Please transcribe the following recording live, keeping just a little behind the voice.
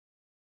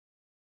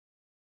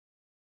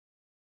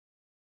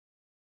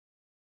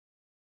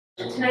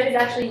Tonight is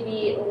actually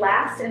the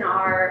last in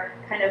our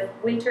kind of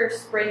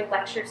winter-spring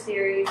lecture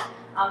series.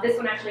 This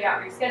one actually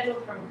got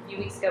rescheduled from a few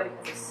weeks ago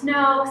because of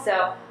snow,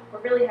 so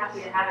we're really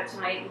happy to have it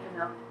tonight, even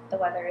though the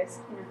weather is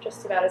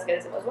just about as good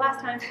as it was last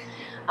time.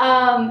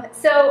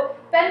 So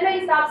Ben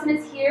Banks-Dobson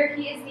is here.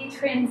 He is the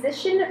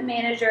transition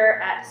manager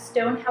at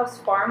Stonehouse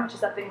Farm, which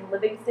is up in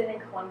Livingston in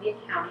Columbia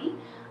County.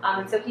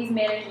 And so he's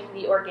managing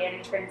the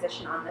organic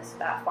transition on this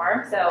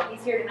farm. So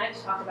he's here tonight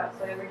to talk about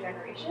soil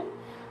regeneration.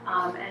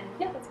 And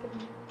yeah, let's give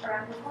him a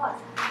round of applause.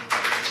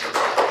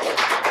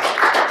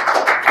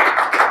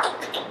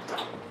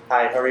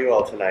 Hi, how are you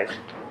all tonight?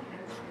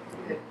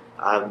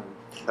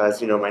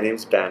 As you know, my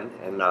name's Ben,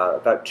 and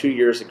about 2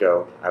 years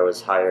ago, I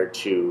was hired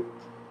to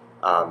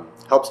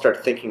help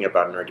start thinking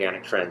about an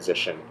organic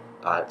transition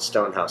at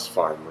Stonehouse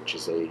Farm, which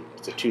is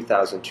it's a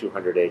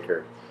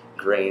 2,200-acre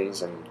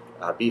grains and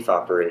beef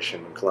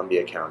operation in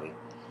Columbia County.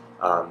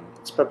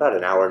 It's about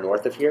an hour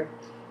north of here,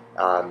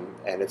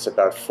 and it's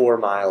about 4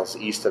 miles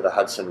east of the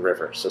Hudson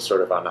River, so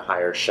sort of on a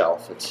higher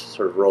shelf. It's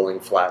sort of rolling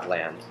flat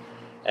land.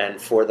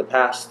 And for the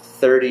past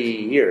 30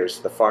 years,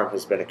 the farm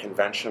has been a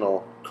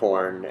conventional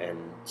corn and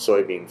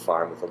soybean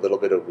farm with a little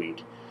bit of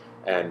wheat,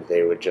 and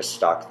they would just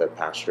stock the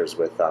pastures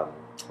with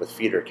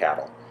feeder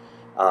cattle.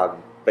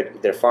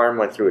 But their farm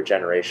went through a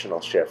generational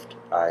shift.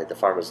 The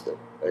farm was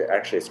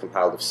actually it's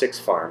compiled of 6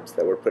 farms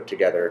that were put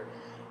together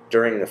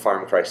during the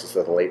farm crisis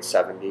of the late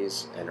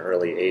 70s and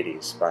early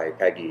 80s by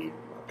Peggy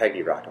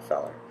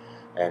Rockefeller.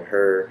 And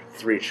her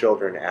 3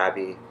 children,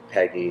 Abby,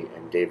 Peggy,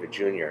 and David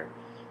Jr.,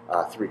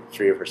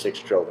 three of her 6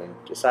 children,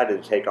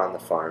 decided to take on the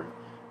farm.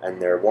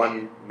 And their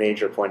one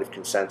major point of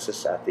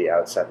consensus at the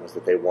outset was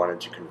that they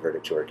wanted to convert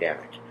it to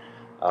organic.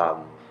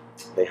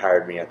 They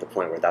hired me at the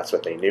point where that's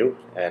what they knew,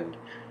 and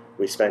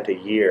we spent a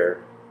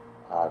year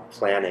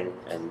planning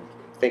and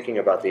thinking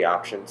about the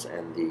options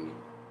and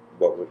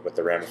what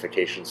the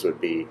ramifications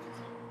would be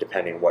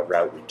depending what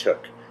route we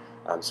took.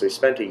 So we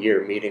spent a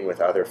year meeting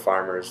with other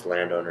farmers,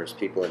 landowners,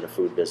 people in the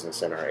food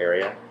business in our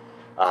area.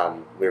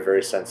 We were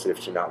very sensitive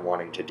to not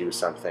wanting to do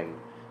something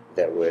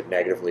that would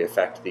negatively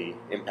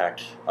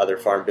impact other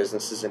farm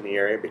businesses in the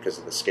area because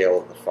of the scale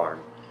of the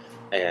farm.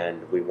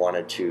 And we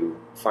wanted to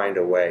find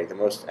a way, the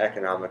most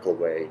economical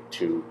way,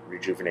 to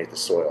rejuvenate the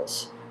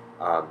soils,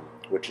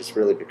 which has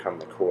really become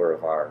the core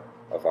of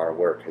our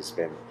work, has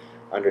been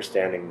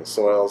understanding the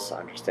soils,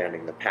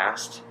 understanding the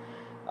past,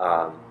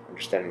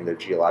 understanding the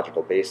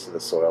geological base of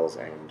the soils,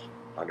 and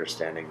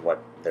understanding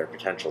what their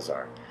potentials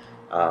are.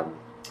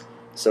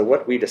 So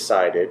what we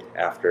decided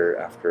after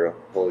a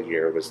whole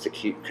year was to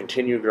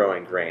continue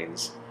growing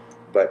grains,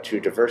 but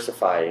to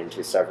diversify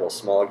into several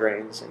small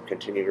grains and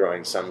continue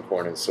growing some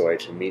corn and soy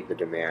to meet the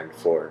demand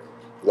for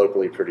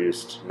locally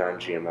produced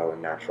non-GMO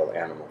and natural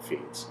animal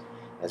feeds.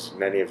 As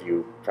many of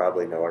you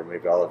probably know, or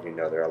maybe all of you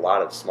know, there are a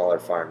lot of smaller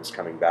farms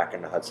coming back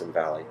in the Hudson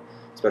Valley,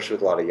 especially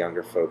with a lot of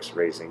younger folks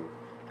raising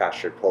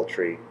pastured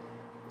poultry,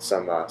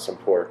 some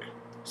pork,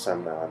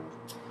 some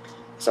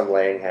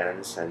laying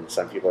hens, and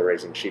some people are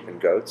raising sheep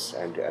and goats,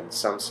 and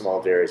some small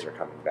dairies are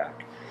coming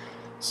back.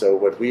 So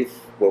what we've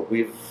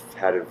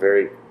had a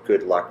very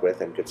good luck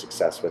with and good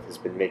success with has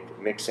been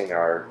mixing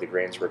the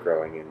grains we're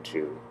growing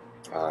into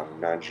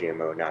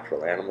non-GMO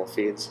natural animal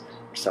feeds.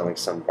 We're selling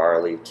some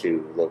barley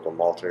to local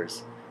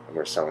malters, and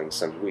we're selling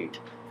some wheat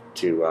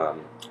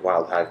to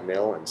Wild Hive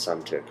Mill and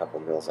some to a couple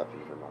mills up in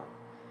Vermont.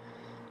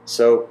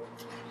 So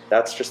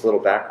that's just a little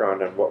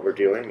background on what we're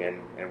doing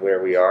and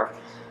where we are.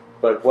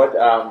 But what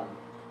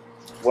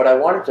I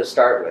wanted to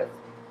start with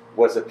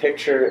was a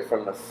picture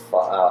from the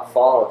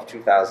fall of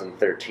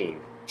 2013,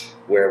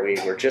 where we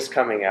were just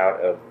coming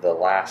out of the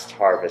last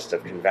harvest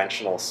of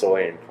conventional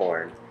soy and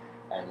corn,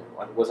 and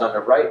what was on the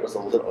right was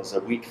a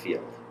wheat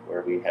field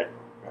where we had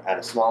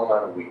a small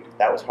amount of wheat.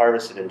 That was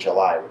harvested in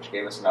July, which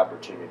gave us an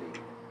opportunity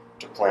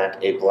to plant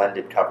a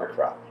blended cover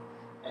crop.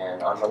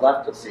 And on the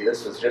left, you'll see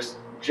this was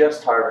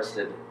just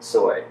harvested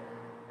soy,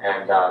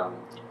 and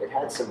it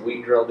had some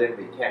wheat drilled in,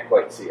 but you can't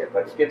quite see it.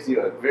 But it gives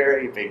you a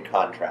very big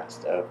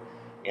contrast of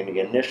in the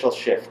initial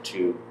shift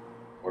to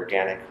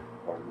organic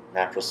or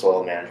natural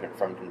soil management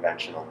from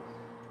conventional.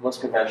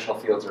 Most conventional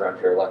fields around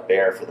here are left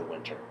bare for the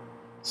winter.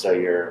 So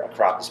a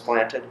crop is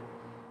planted,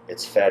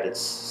 it's fed its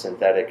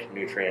synthetic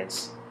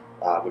nutrients,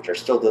 which are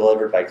still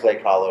delivered by clay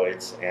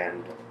colloids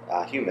and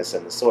humus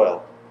in the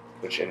soil,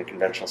 which in a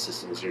conventional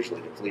system is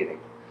usually depleting.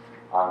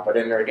 But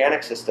in an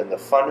organic system, the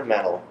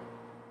fundamental,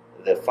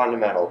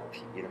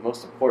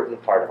 most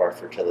important part of our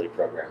fertility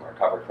program are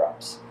cover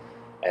crops,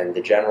 and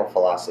the general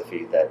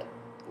philosophy that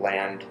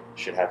land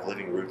should have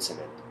living roots in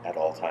it at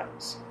all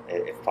times,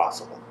 if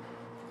possible.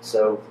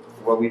 So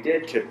what we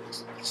did to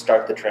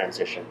start the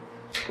transition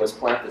was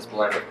plant this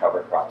blend of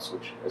cover crops,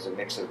 which is a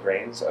mix of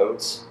grains,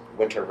 oats,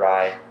 winter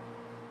rye,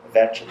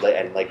 vetch,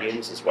 and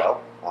legumes as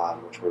well,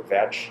 which were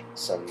vetch,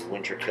 some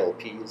winter kill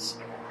peas,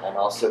 and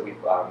also we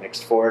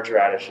mixed forage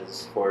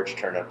radishes, forage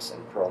turnips,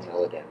 and pearl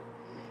millet in.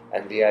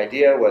 And the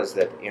idea was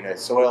that in a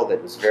soil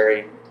that was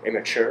very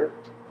immature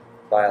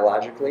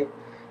biologically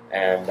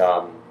and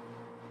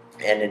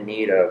in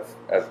need of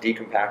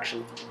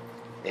decompaction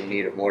in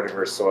need of more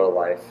diverse soil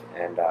life,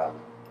 and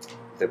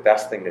the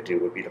best thing to do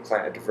would be to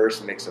plant a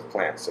diverse mix of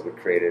plants that would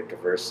create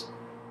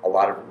a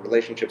lot of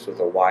relationships with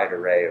a wide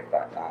array of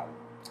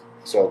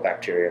soil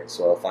bacteria,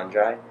 soil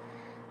fungi.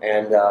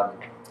 And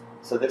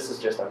so this is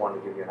just, I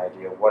wanted to give you an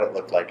idea of what it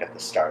looked like at the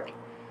start.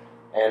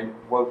 And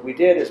what we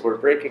did is we're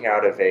breaking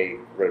out of a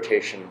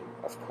rotation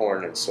of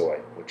corn and soy,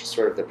 which is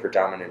sort of the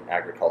predominant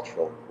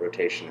agricultural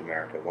rotation in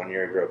America. One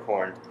year you grow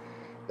corn,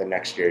 the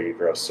next year you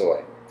grow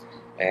soy.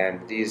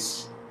 And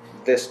this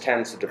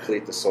tends to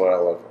deplete the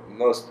soil of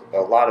most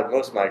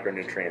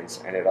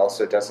micronutrients, and it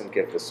also doesn't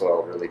give the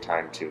soil really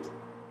time to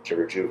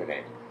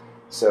rejuvenate.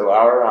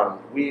 So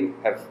we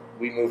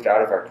moved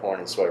out of our corn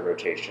and soy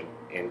rotation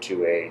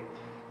into a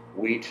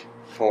wheat,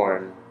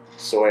 corn,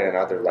 soy, and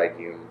other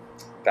legume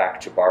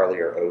back to barley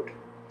or oat.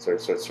 So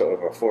it's sort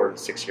of a 4 to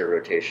 6 year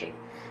rotation,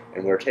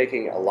 and we're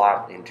taking a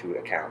lot into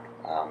account.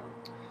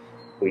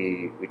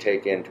 We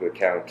take into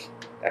account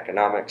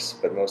economics,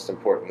 but most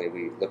importantly,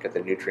 we look at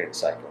the nutrient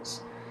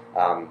cycles.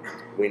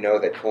 We know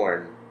that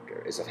corn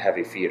is a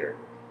heavy feeder,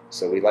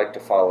 so we like to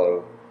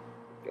plant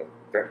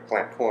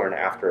corn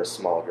after a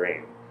small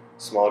grain.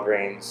 Small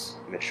grains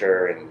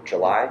mature in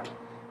July,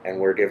 and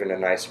we're given a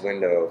nice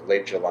window of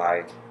late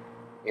July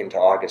into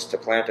August to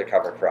plant a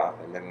cover crop,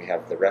 and then we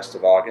have the rest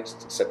of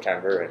August,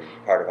 September, and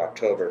part of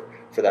October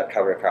for that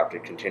cover crop to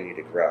continue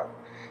to grow.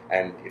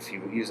 And if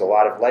you use a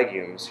lot of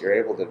legumes, you're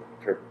able to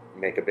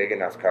make a big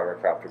enough cover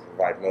crop to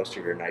provide most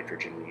of your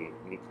nitrogen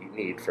you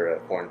need for a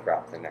corn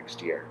crop the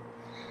next year.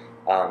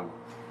 And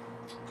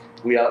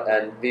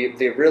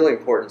the real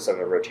importance of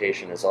a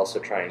rotation is also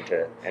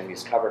and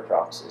these cover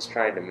crops is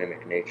trying to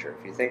mimic nature.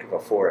 If you think of a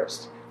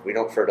forest, we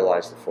don't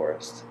fertilize the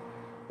forest.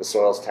 The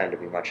soils tend to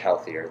be much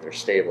healthier, they're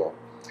stable.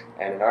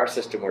 And in our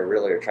system, we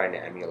really are trying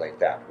to emulate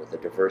that with a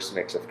diverse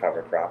mix of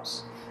cover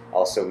crops.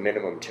 Also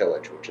minimum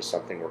tillage, which is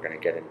something we're going to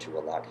get into a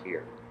lot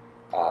here,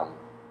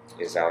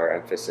 is our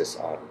emphasis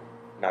on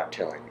not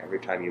tilling. Every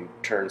time you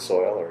turn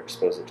soil or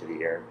expose it to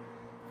the air,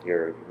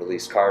 you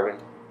release carbon,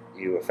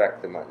 you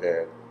affect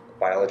the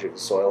biology of the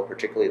soil,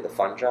 particularly the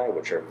fungi,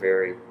 which are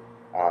very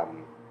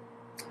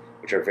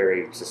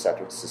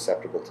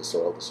susceptible to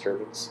soil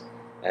disturbance.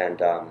 And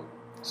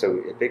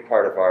so a big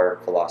part of our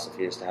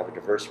philosophy is to have a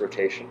diverse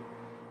rotation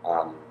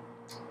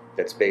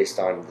that's based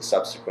on the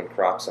subsequent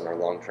crops and our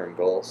long-term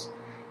goals,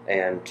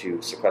 and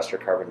to sequester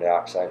carbon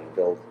dioxide and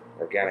build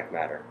organic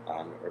matter.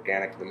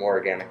 The more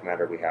organic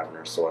matter we have in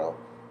our soil,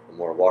 the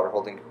more water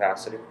holding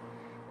capacity,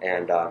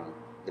 and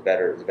the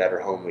better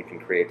home we can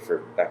create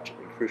for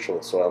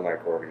crucial soil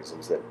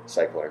microorganisms that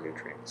cycle our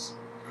nutrients.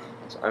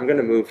 So I'm going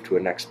to move to a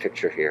next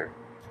picture here.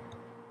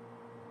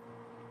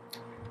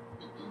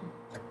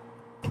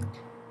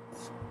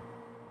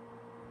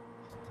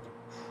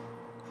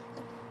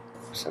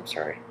 Oops, I'm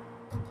sorry.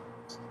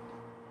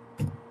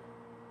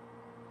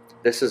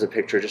 This is a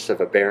picture just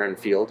of a barren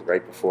field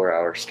right before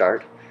our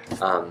start,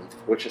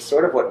 which is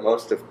sort of what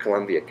most of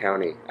Columbia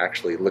County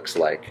actually looks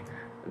like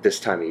this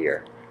time of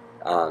year.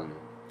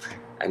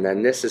 And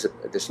then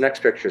this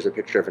next picture is a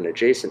picture of an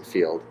adjacent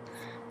field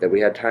that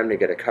we had time to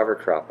get a cover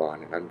crop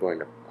on, and I'm going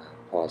to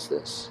pause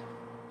this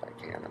if I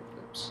can.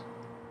 Oops.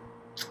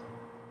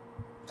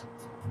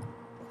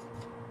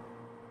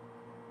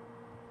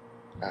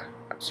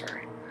 I'm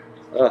sorry.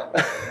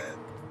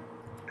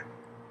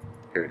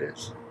 Here it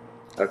is.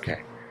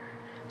 Okay.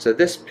 So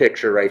this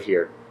picture right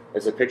here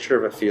is a picture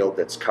of a field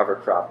that's cover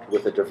cropped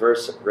with a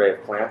diverse array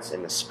of plants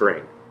in the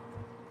spring.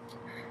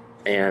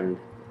 And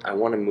I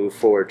want to move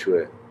forward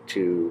to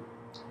You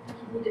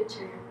need a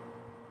chair.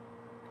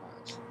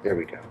 There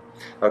we go.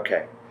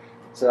 Okay.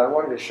 So I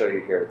wanted to show you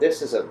here.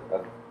 This is a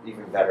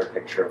even better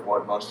picture of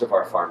what most of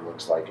our farm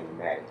looks like in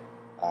May.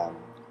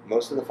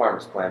 Most of the farm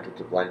is planted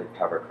to blended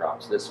cover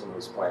crops. This one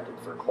was planted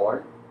for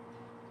corn.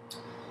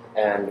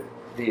 And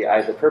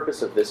the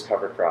purpose of this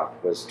cover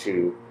crop was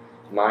to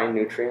mine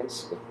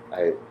nutrients,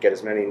 get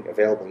as many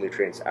available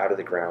nutrients out of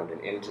the ground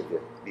and into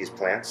these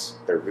plants,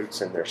 their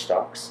roots and their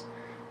stalks.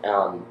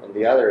 And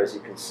the other, as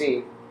you can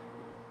see,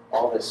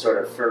 all this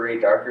sort of furry,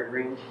 darker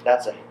green,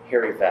 that's a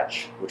hairy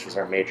vetch, which was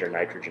our major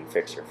nitrogen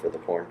fixer for the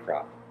corn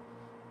crop.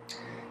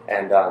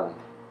 And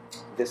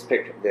this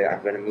picture,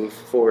 I'm going to move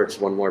forward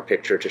to one more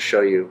picture to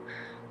show you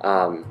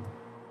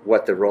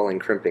what the rolling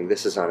crimping,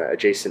 this is on an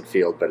adjacent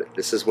field, but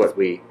this is what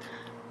we're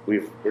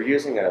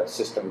using a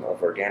system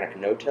of organic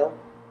no-till.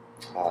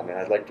 And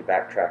I'd like to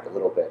backtrack a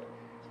little bit.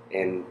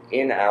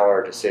 In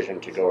our decision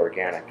to go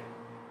organic,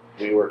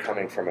 we were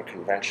coming from a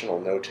conventional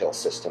no-till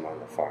system on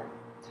the farm.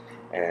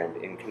 And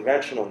in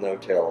conventional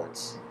no-till,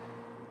 it's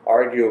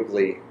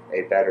arguably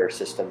a better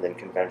system than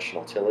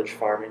conventional tillage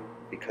farming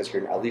because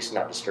you're at least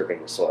not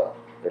disturbing the soil.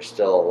 There's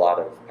still a lot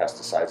of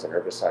pesticides and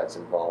herbicides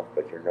involved,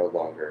 but you're no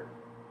longer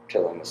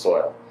tilling the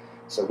soil.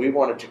 So we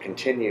wanted to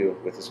continue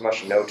with as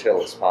much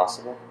no-till as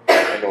possible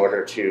in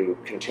order to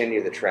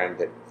continue the trend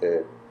that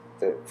the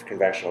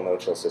conventional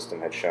no-till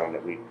system had shown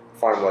that the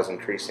farm was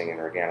increasing in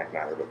organic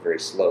matter, but very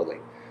slowly.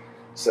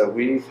 So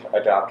we've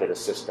adopted a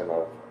system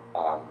of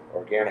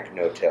organic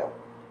no-till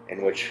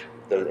in which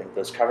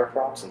those cover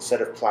crops,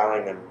 instead of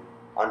plowing them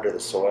under the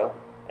soil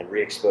and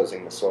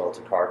re-exposing the soil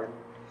to carbon.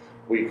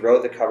 We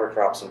grow the cover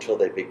crops until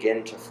they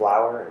begin to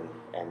flower,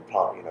 and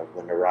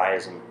when the rye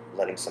is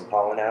letting some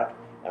pollen out,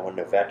 and when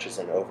the vetch is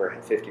in over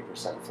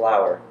 50%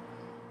 flower.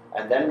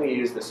 And then we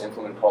use this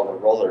implement called a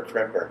roller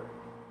crimper.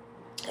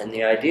 And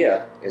the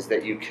idea is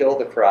that you kill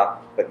the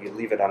crop, but you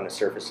leave it on the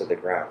surface of the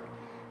ground.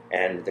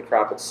 And the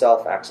crop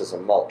itself acts as a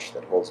mulch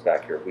that holds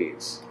back your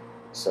weeds.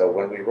 So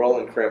when we roll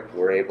and crimp,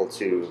 we're able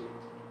to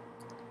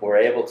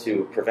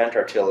prevent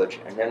our tillage,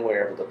 and then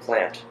we're able to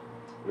plant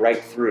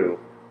right through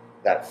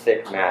that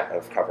thick mat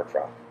of cover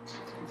crop.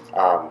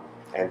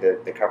 And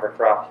the cover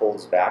crop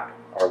holds back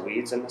our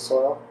weeds in the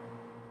soil,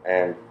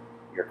 and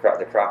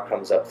the crop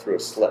comes up through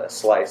a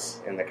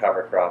slice in the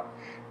cover crop.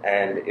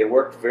 And it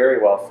worked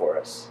very well for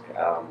us,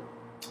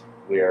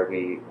 where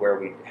we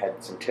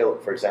had some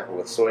tillage, for example,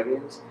 with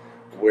soybeans,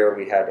 where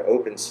we had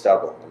open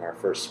stubble in our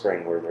first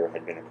spring where there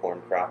had been a corn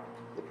crop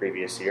the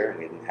previous year and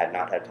we had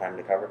not had time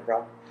to cover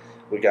crop.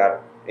 We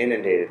got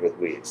inundated with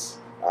weeds,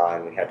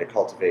 and we had to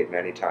cultivate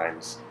many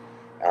times,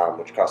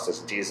 which cost us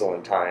diesel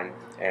and time,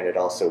 and it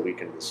also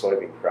weakened the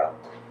soybean crop.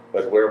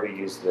 But where we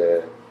used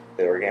the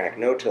organic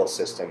no-till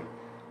system,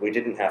 we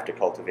didn't have to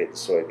cultivate the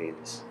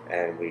soybeans,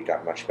 and we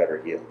got much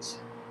better yields.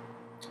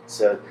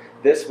 So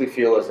this, we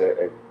feel, is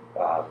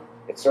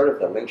it's sort of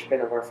the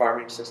linchpin of our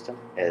farming system,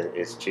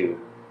 is to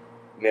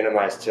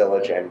minimize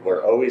tillage, and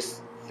we're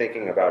always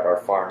thinking about our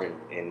farm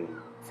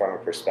from a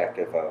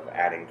perspective of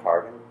adding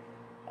carbon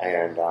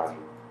and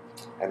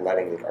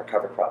letting our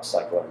cover crops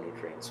cycle our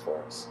nutrients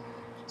for us.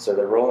 So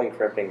the rolling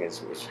crimping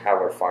is how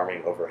we're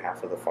farming over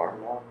half of the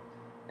farm now.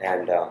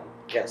 And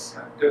yes?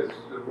 Does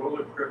the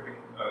roller crimping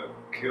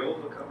kill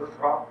the cover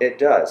crop? It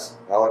does.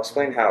 I'll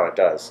explain how it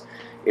does.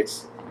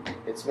 It's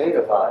made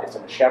of, it's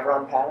in a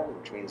chevron pattern,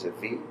 which means a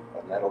V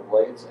of metal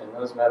blades, and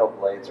those metal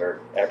blades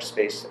are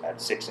spaced at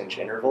 6-inch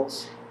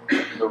intervals.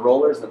 The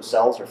rollers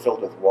themselves are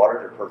filled with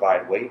water to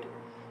provide weight,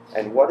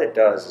 and what it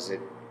does is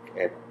it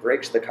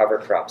breaks the cover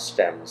crop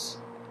stems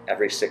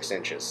every 6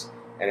 inches,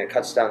 and it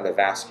cuts down the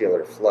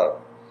vascular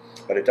flow.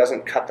 But it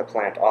doesn't cut the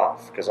plant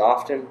off, because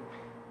often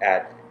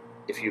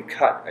if you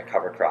cut a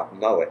cover crop,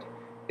 mow it,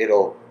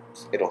 it'll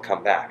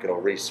come back,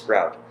 it'll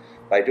re-sprout.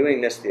 By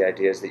doing this, the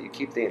idea is that you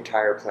keep the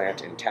entire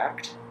plant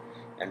intact,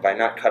 and by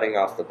not cutting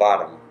off the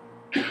bottom,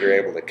 you're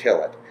able to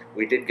kill it.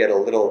 We did get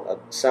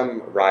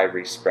some rye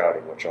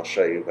re-sprouting, which I'll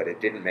show you, but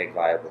it didn't make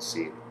viable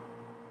seed.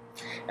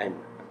 And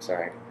I'm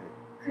sorry.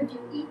 Could you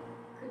eat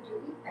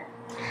that?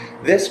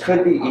 This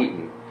could be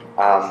eaten.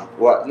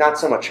 Well, not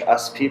so much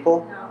us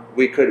people. No.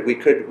 We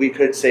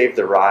could save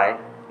the rye.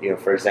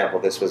 For example,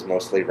 this was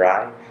mostly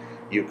rye.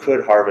 You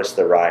could harvest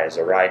the rye as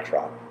a rye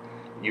crop.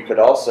 You could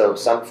also,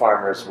 some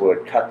farmers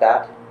would cut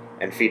that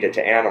and feed it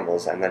to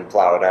animals and then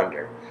plow it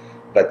under.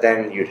 But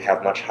then you'd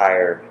have much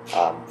higher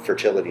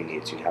fertility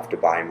needs. You'd have to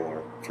buy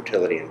more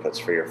fertility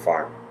inputs for your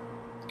farm.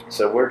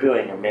 So we're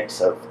doing a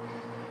mix of,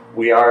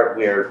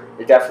 we're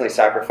definitely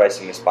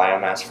sacrificing this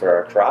biomass for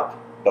our crop,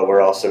 but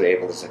we're also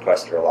able to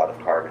sequester a lot of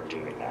carbon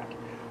doing that.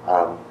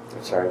 I'm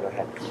sorry, go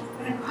ahead.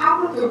 And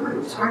how about the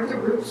roots? Aren't the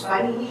roots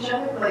fighting each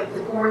other? Like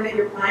the corn that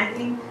you're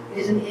planting,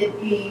 isn't it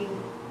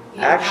being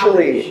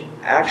Actually,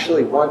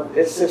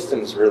 this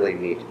system's really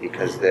neat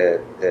because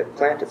the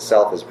plant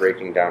itself is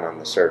breaking down on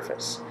the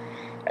surface,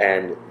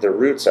 and the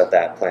roots of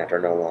that plant are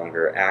no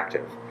longer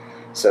active.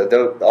 So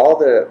all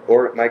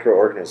the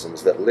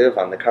microorganisms that live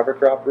on the cover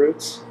crop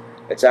roots,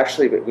 it's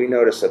actually, we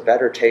notice a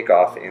better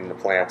takeoff in the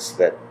plants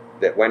that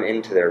went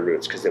into their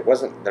roots, because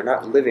they're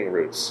not living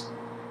roots.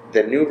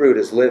 The new root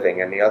is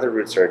living, and the other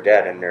roots are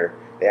dead, and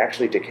they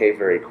actually decay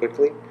very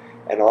quickly.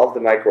 And all of the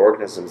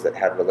microorganisms that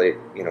had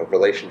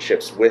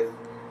relationships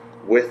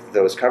with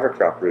those cover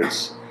crop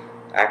roots,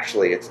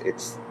 actually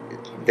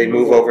they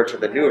move over to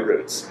the new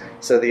roots.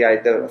 So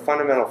the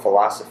fundamental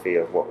philosophy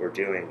of what we're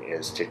doing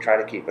is to try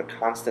to keep a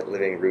constant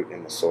living root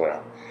in the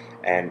soil.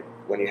 And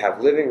when you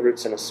have living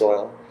roots in a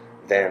soil,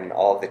 then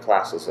all of the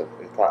classes of,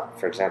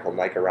 for example,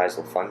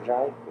 mycorrhizal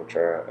fungi, which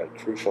are a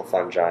crucial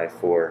fungi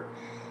for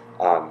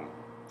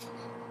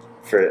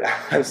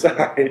I'm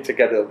sorry to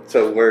get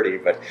so wordy,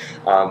 but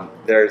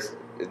the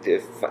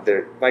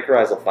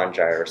mycorrhizal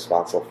fungi are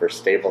responsible for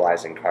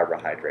stabilizing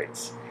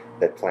carbohydrates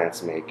that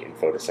plants make in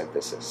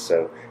photosynthesis.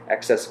 So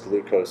excess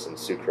glucose and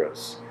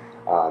sucrose,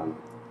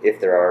 if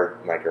there are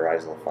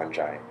mycorrhizal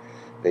fungi,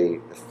 the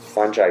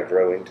fungi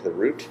grow into the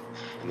root,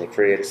 and they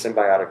create a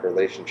symbiotic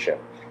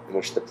relationship in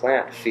which the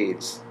plant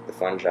feeds the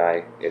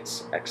fungi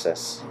its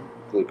excess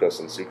glucose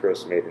and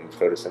sucrose made in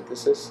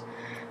photosynthesis,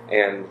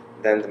 and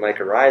then the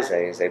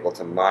mycorrhizae is able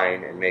to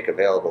mine and make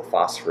available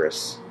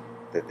phosphorus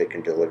that they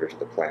can deliver to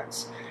the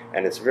plants.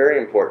 And it's very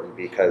important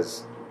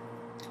because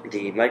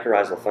the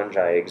mycorrhizal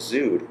fungi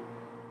exude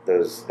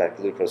that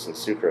glucose and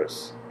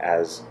sucrose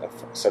as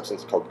a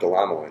substance called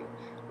galamoin,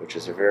 which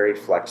is a very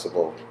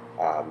flexible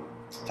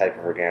type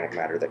of organic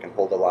matter that can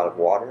hold a lot of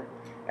water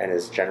and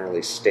is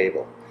generally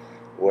stable.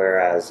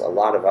 Whereas a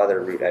lot of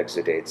other root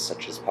exudates,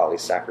 such as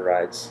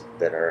polysaccharides,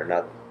 that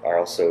are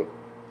also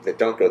that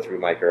don't go through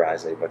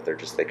mycorrhizae, but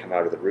they come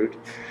out of the root,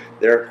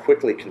 they're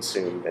quickly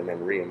consumed and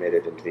then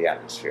re-emitted into the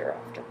atmosphere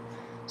often.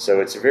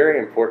 So it's very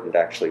important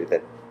actually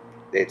that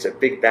it's a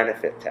big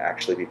benefit to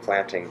actually be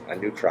planting a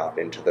new crop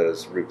into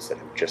those roots that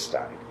have just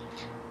died.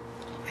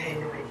 I had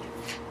no idea.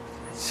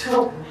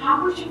 So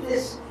how much of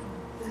this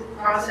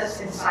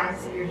process in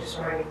science that you're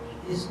describing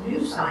is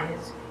new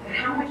science, and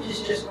how much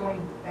is just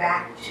going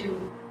back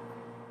to?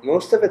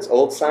 Most of it's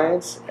old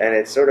science, and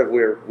it's sort of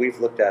we've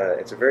looked at it.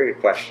 It's a very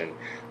good question.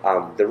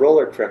 The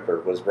roller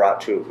crimper was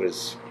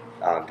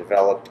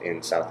developed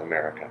in South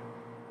America,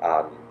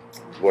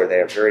 where they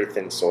have very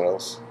thin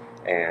soils,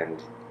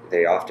 and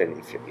they often,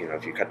 if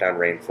you cut down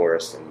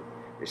rainforests and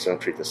you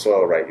don't treat the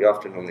soil right, you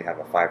often only have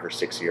a 5 or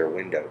 6 year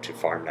window to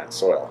farm that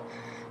soil.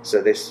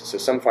 So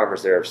some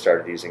farmers there have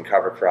started using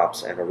cover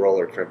crops and a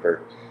roller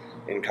crimper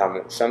in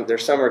common.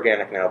 There's some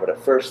organic now, but at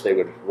first they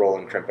would roll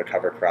and crimp a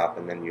cover crop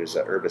and then use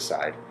a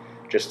herbicide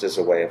just as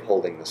a way of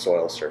holding the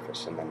soil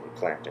surface, and then we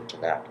plant into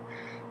that.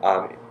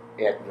 At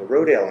the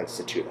Rodale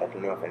Institute, I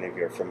don't know if any of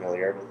you are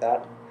familiar with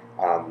that.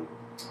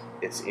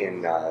 It's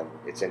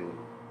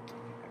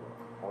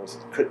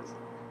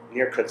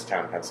near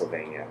Kutztown,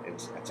 Pennsylvania.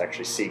 It's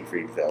actually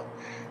Siegfriedville.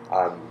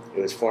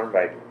 It was formed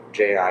by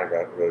J.I.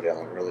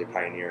 Rodale, an early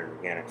pioneer in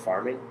organic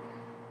farming,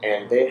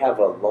 and they have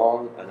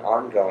an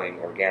ongoing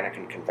organic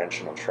and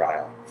conventional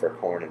trial for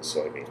corn and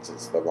soybeans.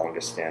 It's the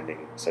longest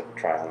standing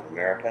trial in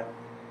America.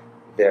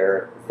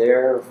 Their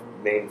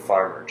main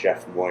farmer,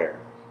 Jeff Moyer,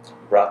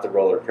 brought the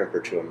roller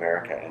crimper to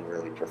America and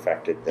really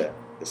perfected the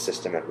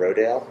system at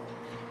Rodale.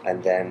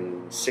 And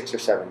then 6 or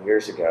 7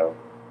 years ago,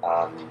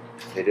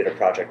 they did a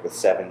project with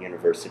 7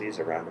 universities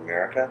around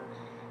America,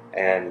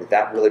 and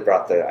that really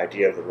brought the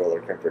idea of the roller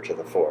crimper to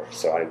the fore.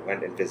 So I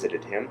went and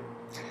visited him.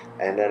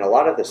 And then a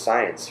lot of the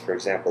science, for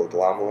example,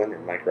 glomalin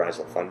and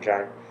mycorrhizal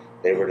fungi,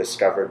 they were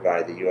discovered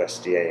by the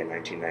USDA in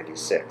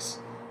 1996.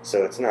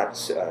 So it's not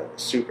a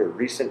super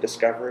recent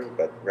discovery,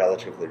 but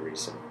relatively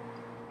recent.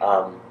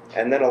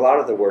 And then a lot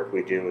of the work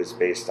we do is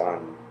based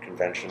on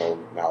conventional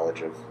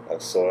knowledge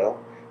of soil.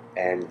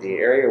 And the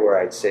area where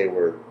I'd say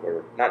we're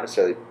not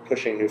necessarily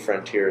pushing new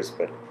frontiers,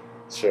 but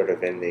sort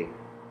of in the,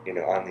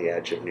 on the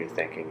edge of new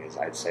thinking is,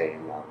 I'd say,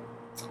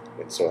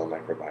 in soil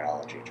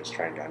microbiology, just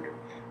trying to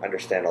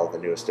understand all the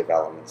newest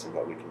developments and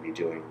what we can be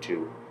doing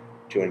to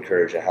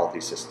encourage a healthy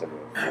system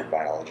of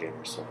biology in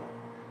our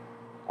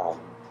soil.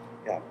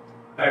 Yeah.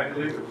 I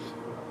believe it's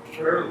a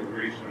fairly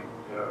recent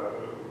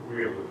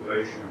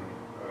realization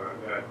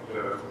that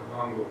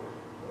fungal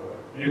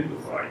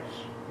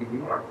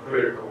endophytes are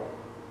critical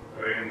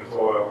in the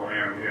soil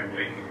and in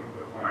making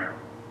the plant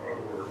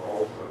work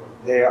also.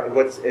 They are.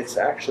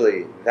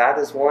 That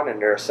is one,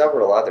 and there are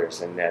several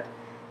others. In that,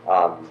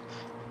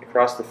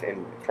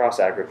 across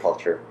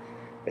agriculture,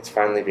 it's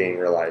finally being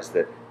realized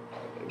that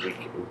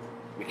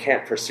we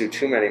can't pursue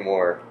too many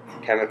more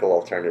chemical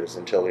alternatives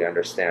until we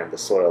understand the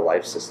soil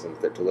life systems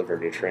that deliver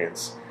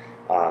nutrients,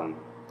 and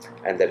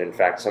that in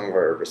fact some of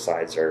our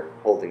herbicides are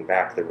holding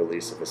back the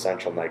release of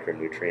essential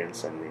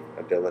micronutrients and the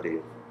ability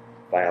of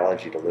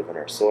biology to live in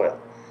our soil.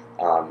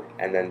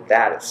 And then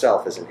that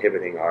itself is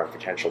inhibiting our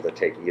potential to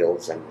take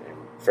yields and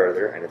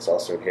further, and it's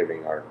also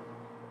inhibiting our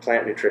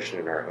plant nutrition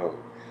in our own.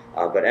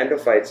 But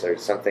endophytes are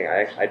something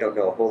I don't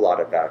know a whole lot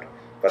about,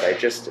 but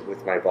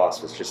with my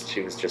boss,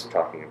 she was just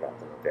talking about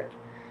them a bit.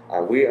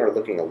 We are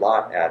looking a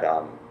lot at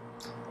I'm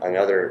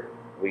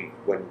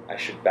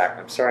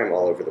sorry I'm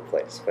all over the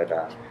place, but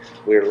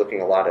we are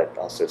looking a lot at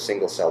also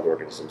single-celled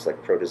organisms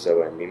like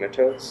protozoa and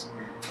nematodes.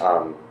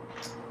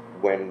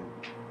 When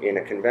in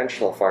a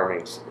conventional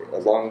farming, a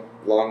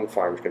long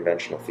farmed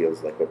conventional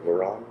fields like what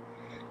we're on,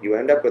 you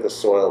end up with a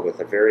soil with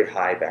a very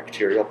high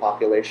bacterial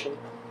population,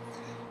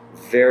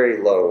 very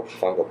low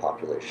fungal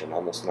population,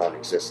 almost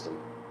non-existent.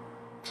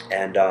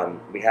 And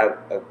we have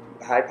a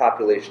high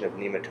population of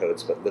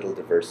nematodes but little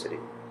diversity.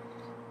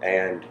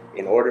 And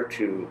in order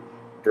to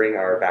bring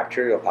our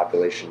bacterial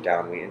population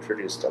down, we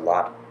introduced a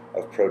lot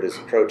of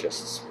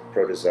protists,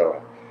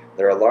 protozoa.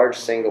 They're a large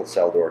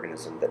single-celled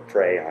organism that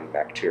prey on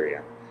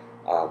bacteria.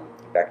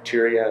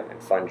 Bacteria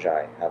and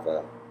fungi have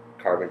a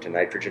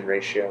carbon-to-nitrogen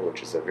ratio,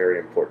 which is a very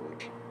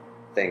important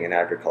thing in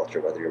agriculture,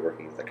 whether you're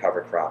working with a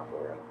cover crop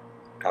or a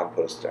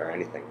compost or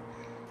anything.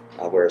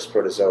 Whereas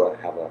protozoa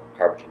have a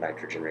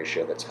carbon-to-nitrogen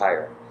ratio that's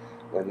higher.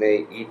 When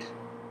they eat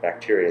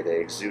bacteria,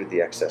 they exude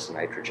the excess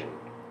nitrogen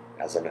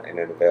in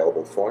an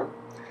available form.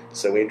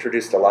 So we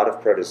introduced a lot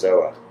of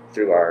protozoa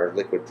through our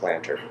liquid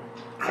planter,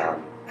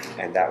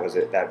 and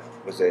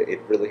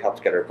it really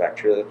helped get our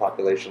bacterial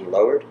population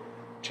lowered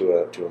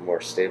to a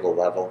more stable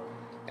level.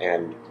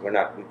 And we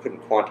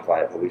couldn't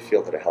quantify it, but we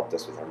feel that it helped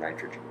us with our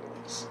nitrogen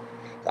release.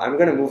 So I'm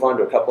going to move on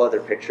to a couple other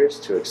pictures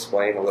to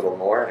explain a little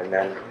more, and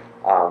then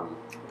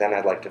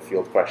I'd like to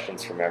field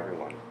questions from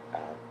everyone.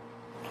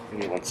 Give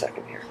me 1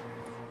 second here.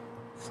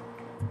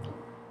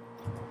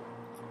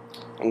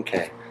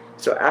 Okay,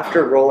 so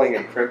after rolling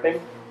and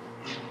crimping,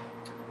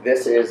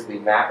 this is the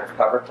mat of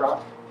cover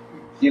crop.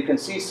 You can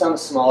see some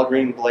small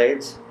green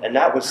blades, and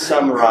that was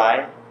some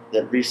rye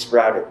that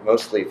resprouted,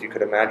 mostly if you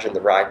could imagine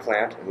the rye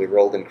plant, and we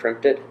rolled and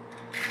crimped it.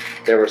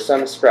 There were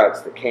some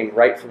sprouts that came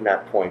right from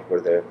that point where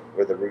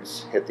the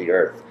roots hit the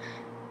earth.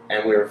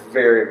 And we were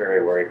very,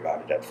 very worried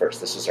about it at first.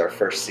 This was our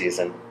first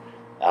season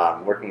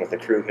working with a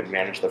crew who had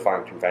managed the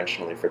farm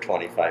conventionally for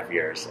 25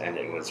 years, and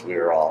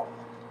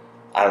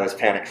I was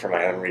panicked for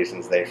my own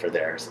reasons, they for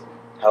theirs.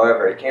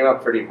 However, it came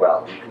out pretty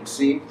well. You can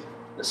see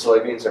the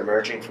soybeans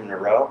emerging from the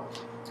row,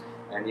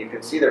 and you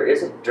can see there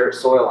isn't dirt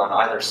soil on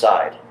either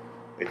side.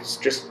 It's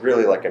just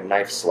really like a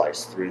knife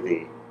slice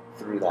through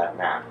that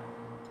mat.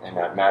 And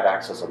that mat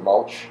acts as a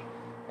mulch,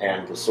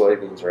 and the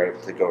soybeans are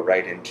able to go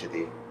right into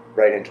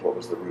what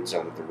was the root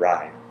zone of the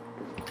rye.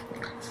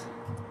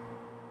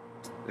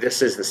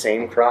 This is the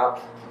same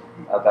crop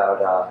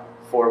about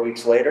 4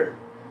 weeks later,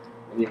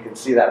 and you can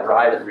see that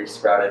rye that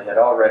resprouted had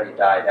already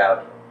died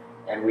out,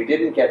 and we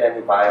didn't get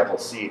any viable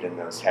seed in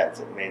those heads.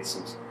 It made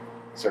some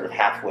sort of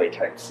halfway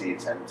type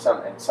seeds, and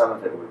some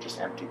of it were just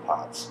empty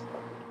pods.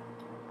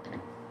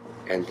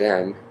 And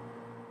then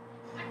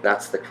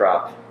that's the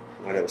crop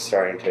when it was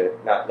starting to,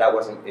 that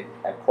wasn't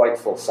at quite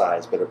full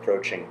size, but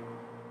approaching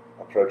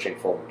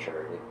full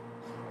maturity.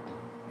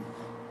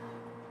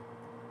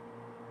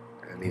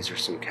 And these are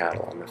some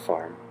cattle on the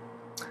farm.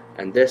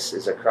 And this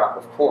is a crop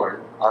of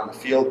corn on the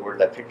field where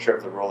that picture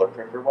of the roller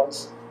crimper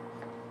was.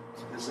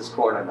 This is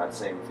corn on that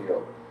same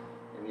field.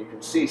 And you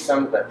can see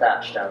some of the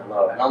thatch down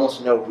low and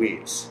almost no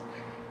weeds.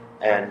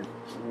 And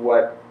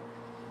what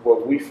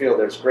we feel,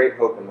 there's great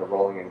hope in the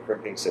rolling and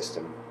crimping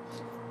system.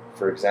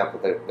 For example,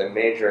 the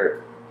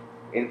major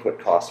input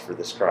cost for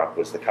this crop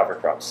was the cover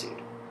crop seed.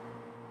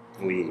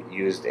 We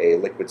used a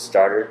liquid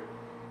starter,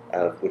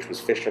 which was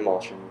fish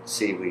emulsion,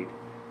 seaweed,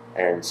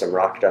 and some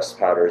rock dust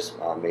powders,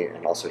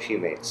 and also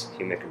humates,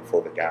 humic and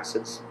fulvic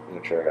acids,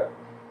 which are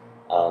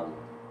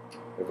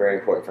very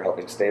important for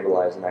helping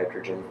stabilize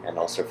nitrogen and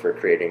also for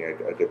creating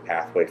a good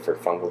pathway for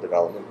fungal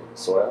development in the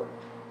soil.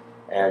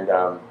 And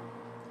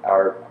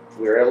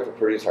we were able to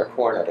produce our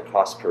corn at a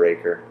cost per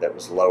acre that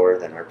was lower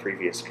than our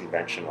previous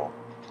conventional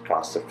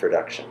cost of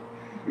production.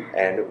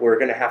 And we're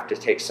going to have to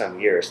take some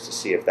years to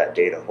see if that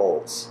data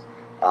holds.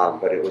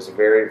 But it was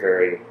very,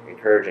 very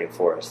encouraging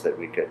for us that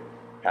we could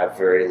have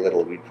very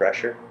little weed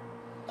pressure,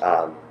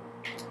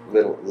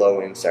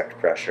 low insect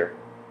pressure,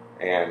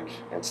 and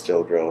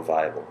still grow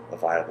a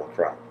viable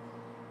crop.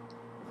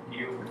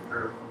 Yield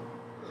curve.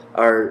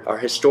 Our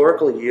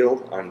historical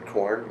yield on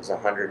corn is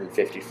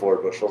 154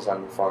 bushels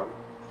on the farm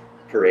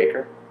per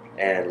acre,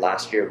 and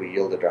last year we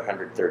yielded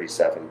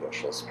 137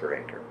 bushels per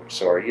acre.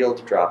 So our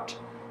yield dropped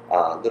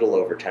a little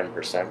over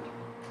 10%,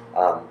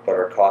 but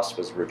our cost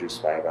was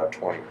reduced by about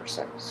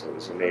 20%. So it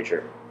was a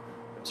major.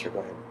 Sir, go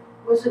ahead.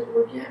 Was it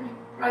organic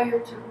prior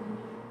to when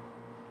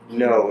you?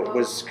 No, it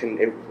was.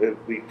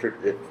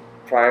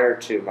 Prior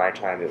to my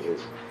time, it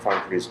was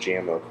farm produced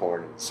GMO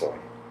corn and soy.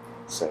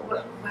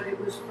 So. But it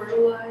was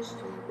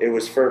fertilized. Or? It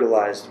was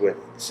fertilized with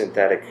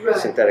synthetic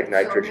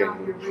nitrogen. So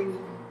now you're bringing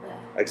it back.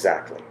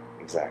 Exactly.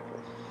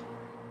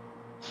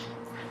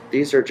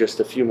 These are just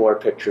a few more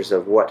pictures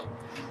of what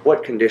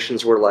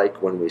conditions were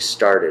like when we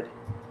started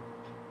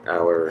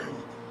our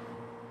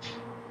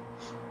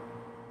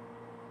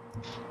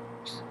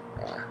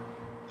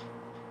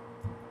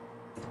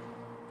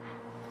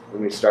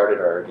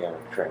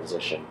organic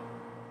transition.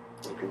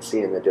 You can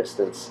see in the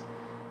distance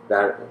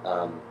that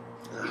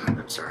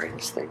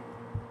this thing.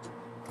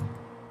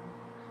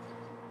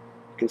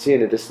 You can see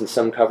in the distance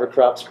some cover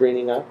crops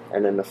greening up,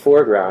 and in the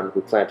foreground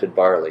we planted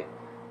barley.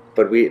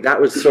 But that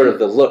was sort of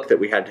the look that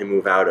we had to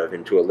move out of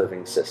into a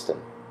living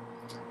system.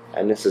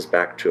 And this is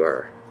back to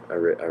our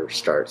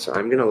start. So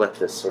I'm going to let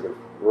this sort of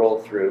roll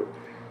through.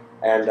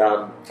 And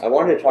I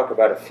wanted to talk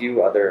about a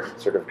few other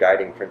sort of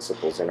guiding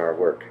principles in our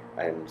work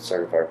and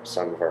some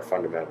of our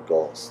fundamental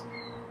goals.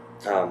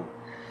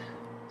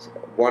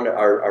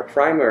 Our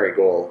primary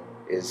goal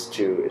is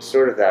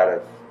sort of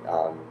that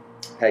of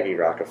Peggy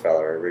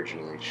Rockefeller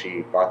originally.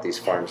 She bought these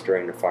farms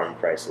during the farm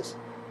crisis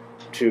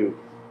to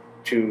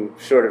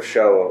sort of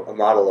show a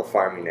model of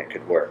farming that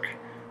could work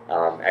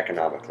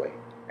economically.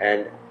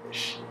 And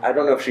I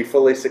don't know if she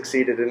fully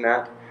succeeded in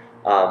that,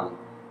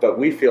 but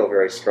we feel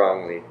very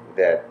strongly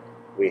that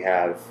we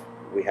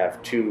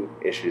have two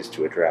issues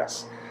to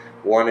address.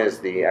 One is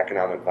the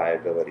economic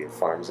viability of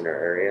farms in our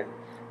area,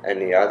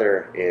 and the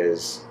other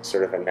is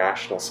sort of a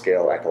national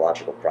scale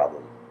ecological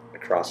problem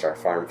across our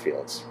farm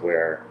fields,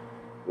 where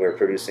we're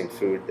producing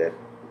food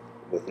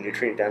with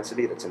nutrient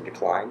density that's in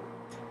decline,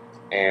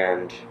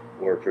 and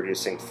we're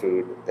producing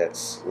food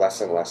that's a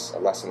less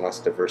and less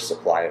diverse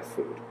supply of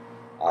food.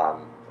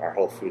 Our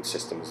whole food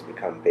system has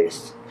become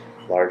based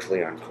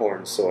largely on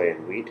corn, soy,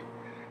 and wheat.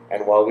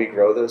 And while we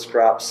grow those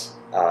crops,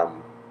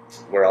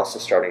 we're also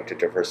starting to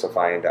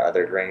diversify into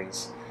other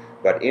grains.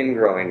 But in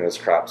growing those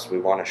crops, we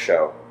want to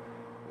show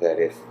that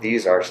if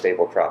these are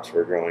staple crops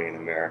we're growing in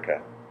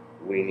America,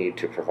 we need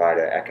to provide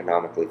an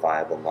economically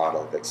viable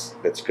model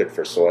that's good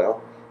for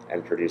soil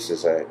and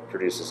produces a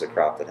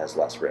crop that has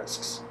less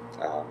risks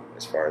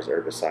as far as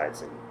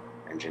herbicides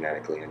and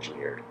genetically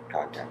engineered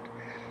content.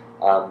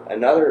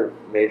 Another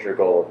major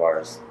goal of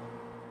ours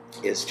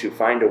is to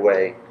find a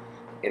way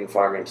in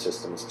farming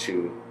systems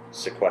to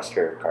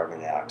sequester carbon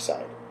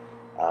dioxide.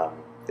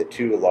 The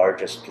two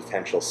largest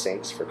potential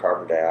sinks for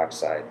carbon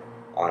dioxide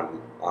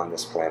on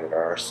this planet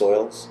are our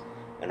soils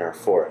and our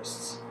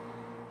forests.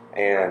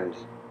 And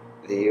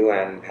the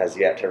UN has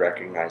yet to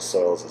recognize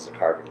soils as a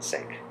carbon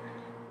sink,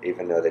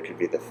 even though they could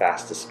be the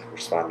fastest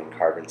responding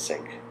carbon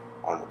sink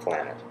on the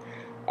planet.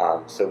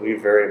 So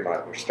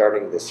we're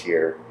starting this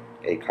year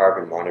a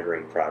carbon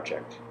monitoring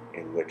project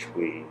in which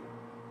we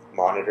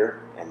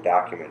monitor and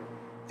document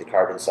the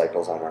carbon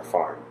cycles on our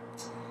farm.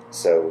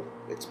 So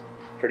it's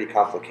pretty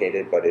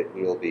complicated, but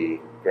we will be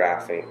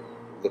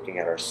looking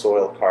at our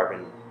soil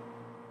carbon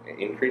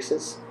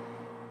increases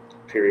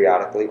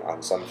periodically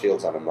on some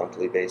fields on a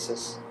monthly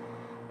basis,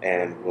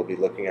 and we'll be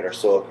looking at our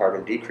soil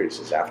carbon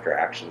decreases after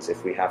actions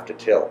if we have to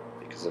till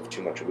because of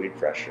too much weed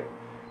pressure.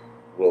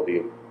 We'll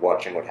be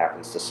watching what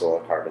happens to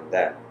soil carbon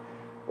then.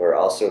 We're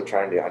also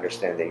trying to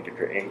understand the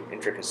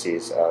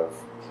intricacies of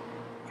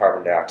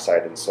carbon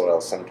dioxide in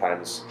soil.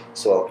 Sometimes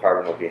soil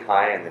carbon will be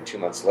high, and then 2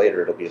 months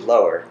later it'll be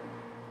lower,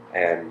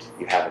 and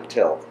you haven't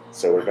tilled.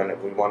 So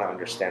we want to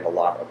understand a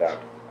lot about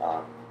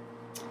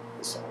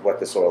what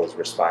the soil is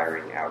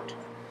respiring out.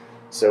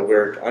 So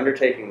we're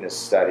undertaking this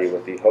study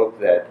with the hope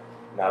that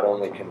not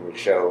only can we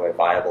show a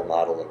viable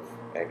model of,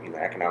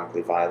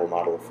 economically viable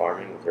model of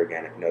farming with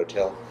organic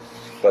no-till,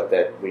 but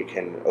that we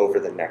can, over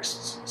the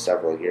next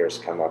several years,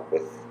 come up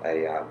with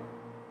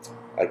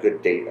a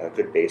good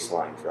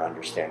baseline for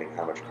understanding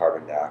how much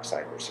carbon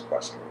dioxide we're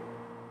sequestering.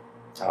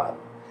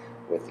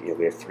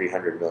 We have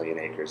 300 million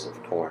acres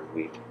of corn,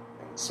 wheat,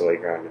 and soy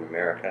ground in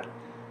America,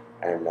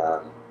 and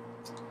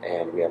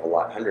we have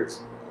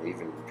hundreds,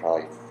 even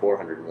probably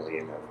 400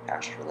 million of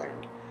pasture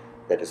land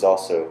that is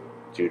also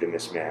due to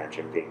mismanage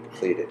and being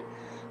depleted.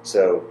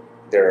 So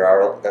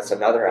that's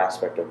another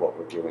aspect of what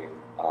we're doing.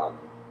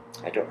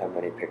 I don't have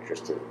many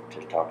pictures to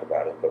talk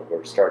about it, but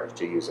we're starting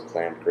to use a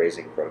planned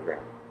grazing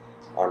program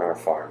on our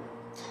farm.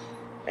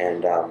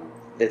 And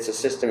it's a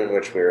system in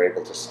which we're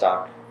able to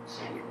stock.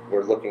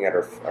 We're looking at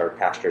our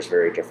pastures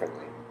very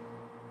differently.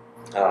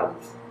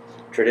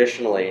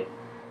 Traditionally,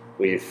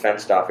 we've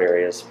fenced off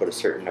areas, put a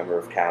certain number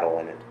of cattle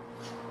in it,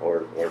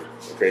 or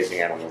grazing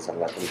animals, and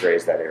let them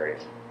graze that area.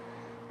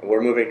 And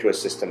we're moving to a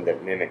system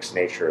that mimics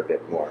nature a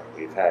bit more.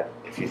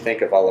 If you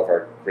think of all of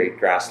our great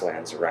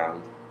grasslands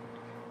around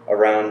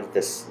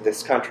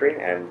this country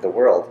and the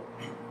world,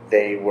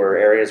 they were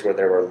areas where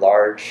there were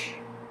large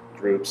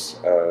groups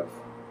of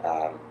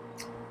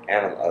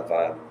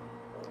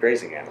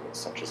grazing animals,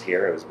 such as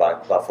here it was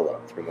buffalo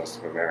through most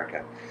of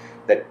America,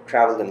 that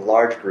traveled in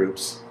large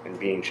groups and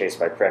being chased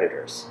by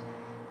predators.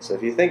 So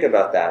if you think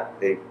about that,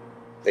 they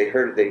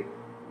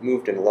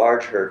moved in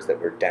large herds that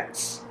were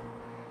dense,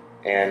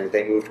 and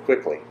they moved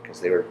quickly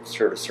because they were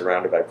sort of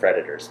surrounded by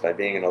predators. By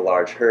being in a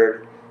large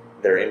herd,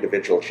 their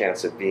individual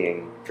chance of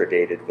being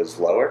predated was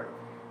lower,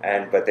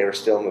 but they were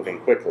still moving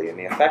quickly. And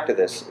the effect of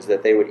this is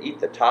that they would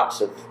eat the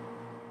tops of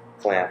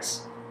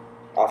plants,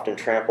 often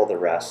trample the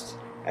rest,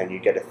 and you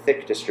get a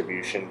thick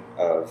distribution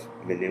of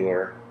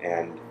manure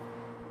and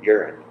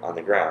urine on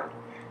the ground.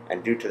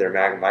 And due to their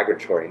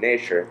migratory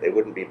nature, they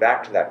wouldn't be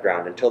back to that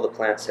ground until the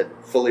plants had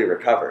fully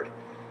recovered.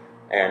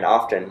 And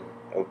often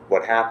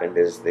what happened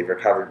is they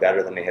recovered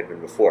better than they had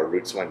been before.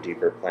 Roots went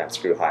deeper, plants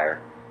grew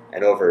higher,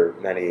 and over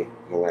many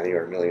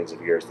millennia or millions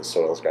of years, the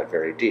soils got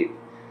very deep.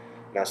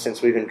 Now,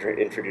 since we've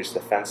introduced the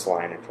fence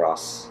line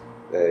across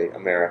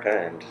America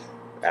and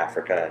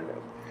Africa, and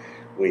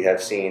we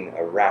have seen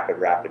a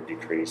rapid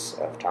decrease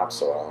of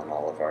topsoil in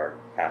all of our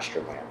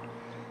pasture land.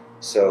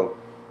 So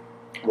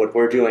what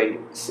we're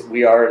doing,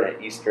 we are in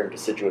an eastern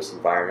deciduous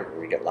environment where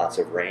we get lots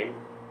of rain,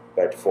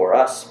 but for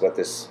us,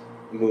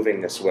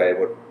 moving this way,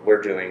 what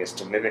we're doing is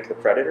to mimic the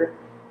predator.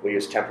 We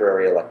use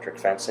temporary electric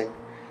fencing.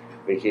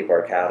 We keep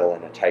our cattle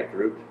in a tight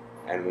group,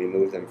 and we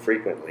move them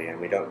frequently, and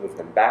we don't move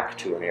them back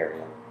to an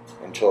area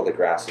until the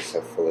grasses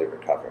have fully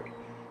recovered.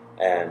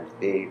 And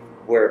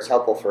where it's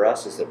helpful for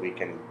us is that we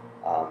can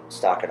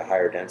stock at a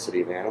higher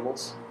density of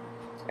animals,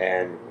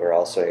 and we're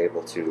also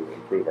able to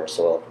improve our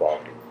soil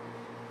quality.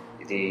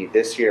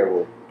 This year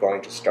we're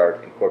going to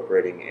start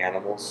incorporating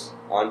animals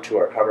onto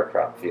our cover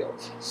crop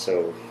fields.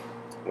 So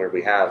where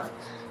we have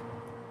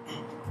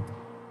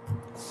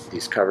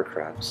these cover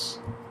crops,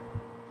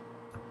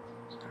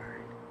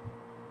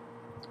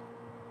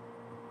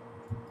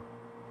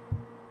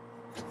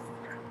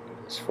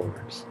 this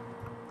forms.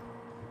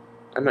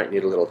 I might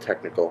need a little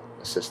technical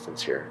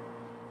assistance here.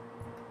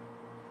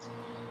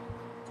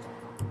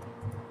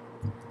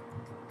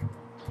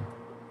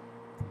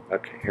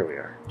 Okay, here we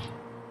are.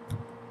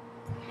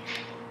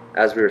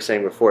 As we were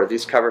saying before,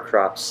 these cover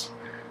crops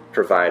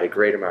provide a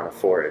great amount of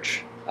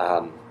forage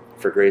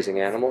for grazing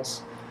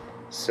animals.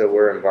 So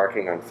we're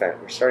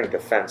starting to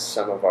fence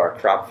some of our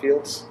crop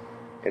fields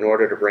in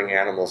order to bring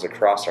animals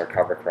across our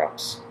cover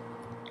crops,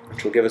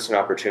 which will give us an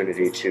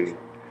opportunity to,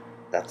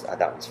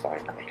 that one's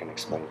fine, I can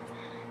explain.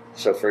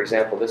 So for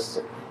example, this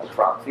is a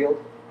crop field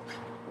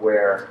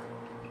where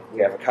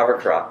we have a cover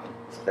crop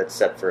that's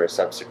set for a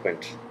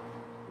subsequent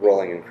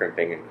rolling and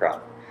crimping and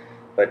crop.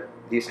 But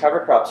these cover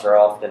crops are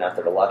often at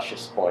their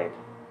luscious point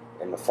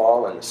in the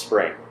fall and the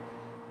spring.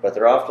 But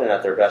they're often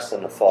at their best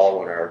in the fall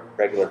when our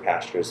regular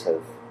pastures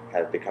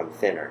have become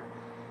thinner.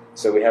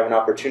 So we have an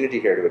opportunity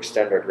here to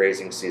extend our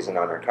grazing season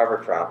on our cover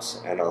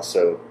crops and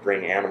also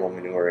bring animal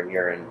manure and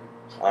urine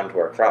onto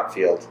our crop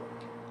field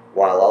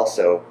while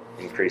also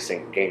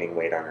gaining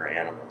weight on our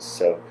animals.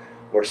 So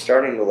we're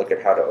starting to look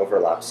at how to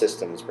overlap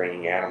systems,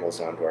 bringing animals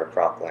onto our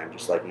cropland,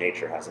 just like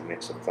nature has a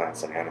mix of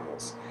plants and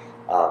animals,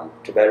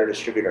 to better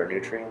distribute our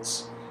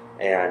nutrients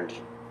and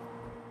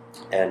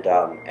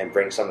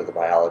bring some of the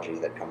biology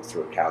that comes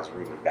through a cow's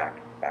rumen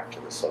back to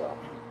the soil.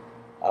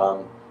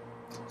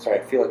 Sorry,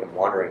 I feel like I'm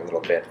wandering a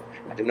little bit.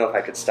 I didn't know if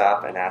I could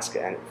stop and ask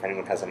if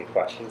anyone has any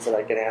questions that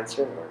I could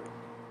answer. Or...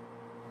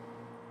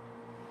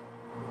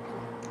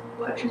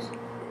 What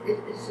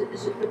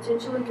is it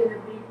potentially going to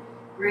be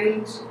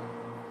grains?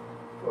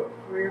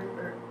 Where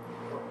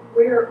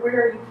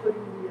are you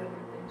putting the other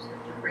things that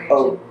you're branching?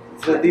 Oh,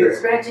 so you're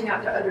branching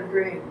out to other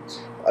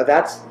grains.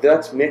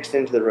 That's mixed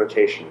into the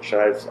rotation. So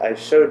I've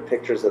showed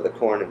pictures of the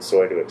corn and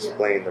soy to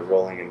explain the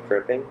rolling and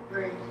crimping.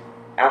 Right.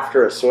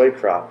 After a soy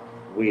crop,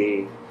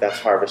 that's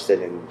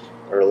harvested in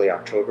early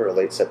October or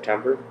late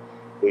September.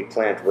 We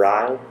plant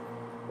rye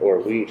or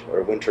wheat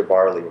or winter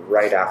barley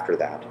right after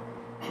that.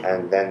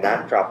 And then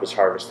that crop is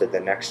harvested the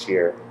next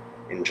year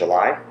in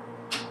July.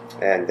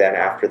 And then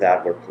after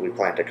that, we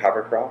plant a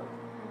cover crop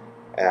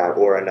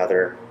or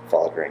another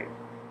fall grain.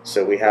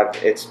 So we have,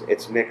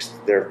 it's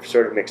mixed, they're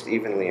sort of mixed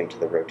evenly into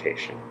the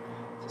rotation.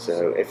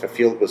 So if a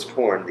field was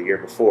corn the year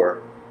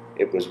before,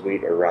 it was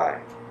wheat or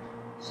rye.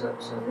 So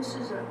this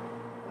is a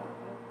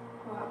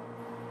crop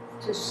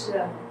to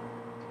sell.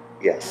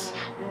 Yes.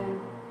 And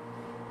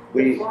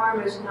the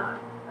farm is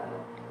not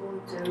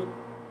going to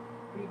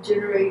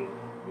regenerate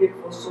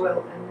beautiful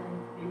soil and then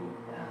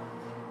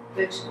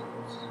be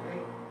vegetables,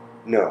 right?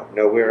 No,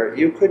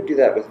 you could do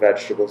that with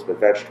vegetables, but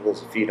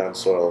vegetables feed on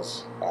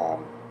soils.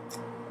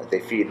 They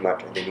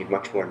need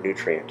much more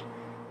nutrient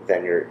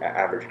than your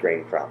average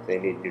grain crop. They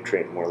need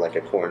nutrient more like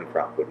a corn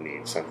crop would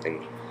need,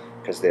 something,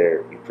 because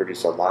you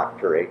produce a lot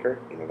per acre.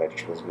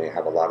 Vegetables may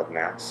have a lot of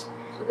mass.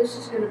 So this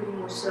is going to be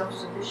more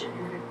self-sufficient.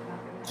 You're not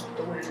going to have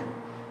to go in and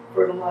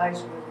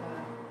fertilize with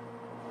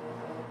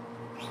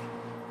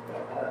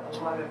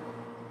a lot of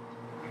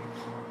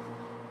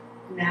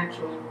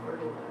natural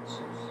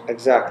fertilizers.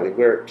 Exactly.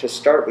 To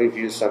start, we've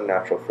used some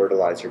natural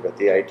fertilizer, but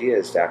the idea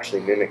is to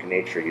actually mimic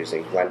nature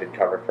using blended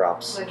cover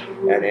crops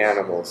and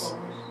animals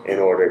in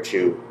order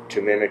to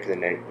mimic the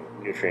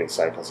nutrient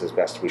cycles as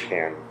best we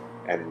can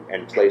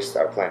and place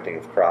our planting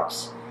of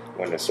crops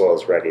when the soil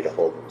is ready to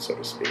hold them, so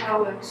to speak.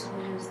 How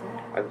excellent is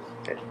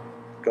that?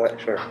 Go ahead,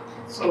 sure.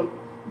 So,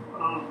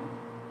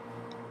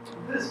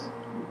 this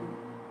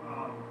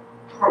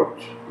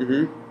approach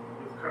with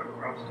cover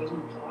crops doesn't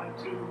apply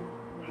to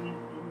many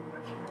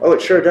vegetables? Oh,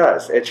 it sure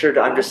does.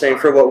 I'm just saying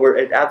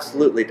it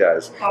absolutely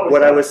does.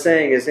 What I was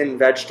saying is in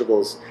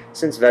vegetables,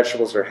 since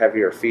vegetables are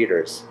heavier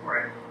feeders,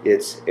 right.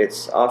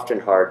 It's often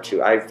hard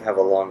to,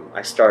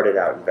 I started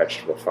out in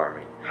vegetable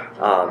farming.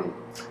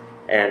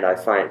 And I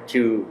find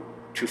to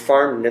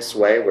farm this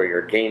way where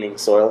you're gaining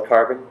soil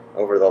carbon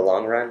over the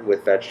long run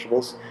with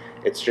vegetables,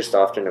 it's just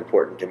often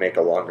important to make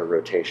a longer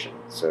rotation.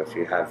 So if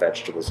you have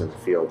vegetables in the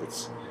field,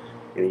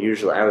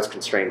 usually I was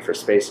constrained for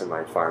space in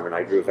my farm, and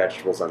I grew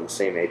vegetables on the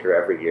same acre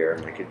every year,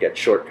 and I could get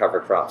short cover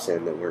crops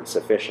in that weren't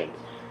sufficient.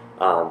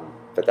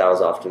 But that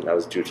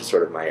was due to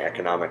sort of my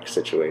economic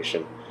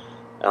situation.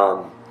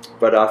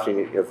 But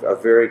often a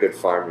very good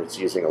farm is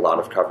using a lot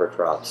of cover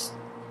crops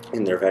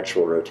in their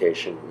vegetable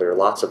rotation. There are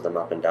lots of them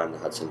up and down the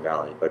Hudson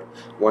Valley, but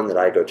one that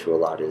I go to a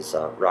lot is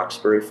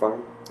Roxbury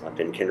Farm up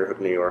in Kinderhook,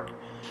 New York,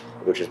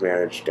 which is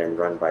managed and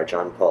run by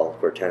John Paul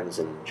Cortens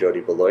and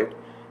Jody Beloit.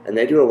 And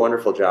they do a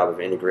wonderful job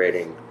of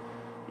integrating.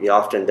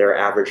 Often their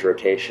average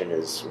rotation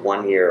is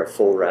 1 year of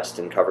full rest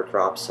in cover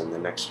crops, and the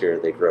next year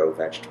they grow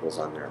vegetables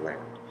on their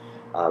land.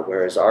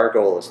 Whereas our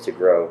goal is to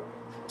grow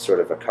sort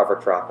of a cover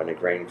crop and a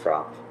grain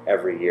crop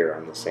every year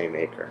on the same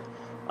acre.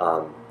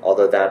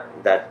 Although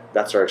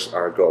that's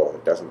our goal.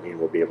 It doesn't mean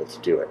we'll be able to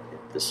do it.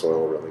 The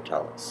soil will really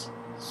tell us.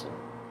 So,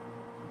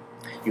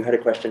 you had a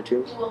question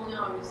too? Well,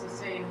 no, it was the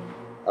same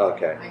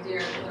okay.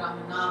 idea, but I'm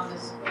a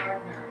novice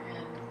gardener,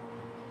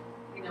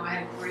 and I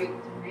had a great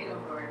tomato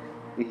garden.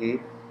 Mm-hmm.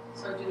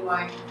 So do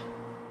I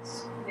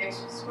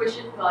squish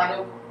it? Well, I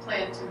don't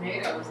plant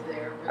tomatoes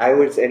there. But I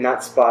would, in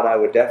that spot, I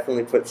would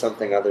definitely put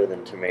something other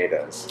than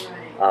tomatoes.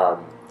 Right.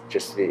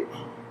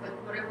 But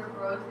whatever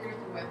grows there,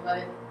 do I let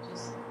it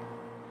just,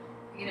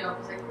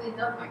 because I cleaned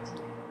up my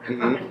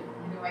tomato.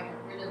 Mm-hmm. I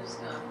got rid of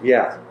stuff.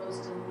 Yeah. As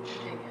opposed to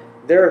leaving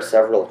it. There are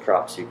several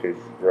crops you could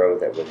grow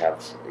that would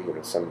have,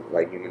 some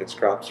leguminous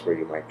crops where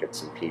you might get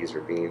some peas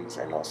or beans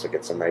and also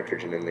get some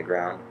nitrogen in the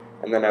ground.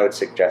 And then I would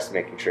suggest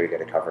making sure you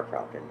get a cover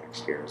crop in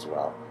next year as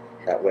well.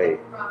 And that way,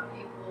 crop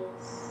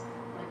equals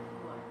like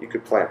what? You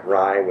could plant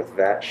rye with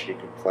vetch. You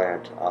could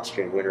plant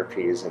Austrian winter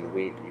peas and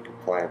wheat. You could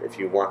plant, if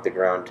you want the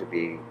ground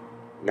to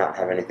not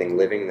have anything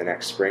living the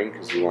next spring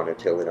because you want to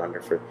till it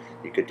under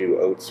you could do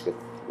oats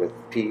with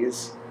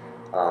peas.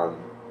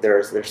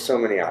 there's so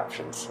many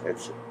options.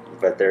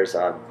 But there's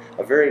a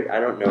very, I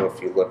don't know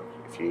if you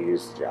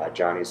use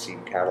Johnny's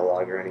Seed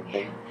Catalog or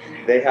anything.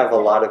 They have a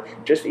lot of,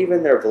 just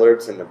even their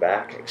blurbs in the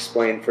back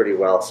explain pretty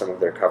well some of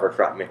their cover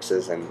crop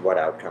mixes and what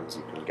outcomes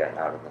you can get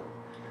out of them.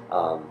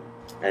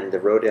 And the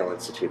Rodale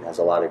Institute has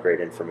a lot of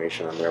great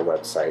information on their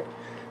website.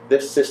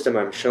 This system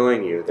I'm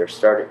showing you,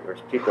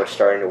 people are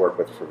starting to work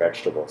with for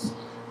vegetables,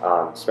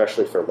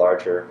 especially for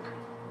larger,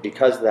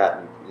 because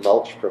that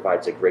mulch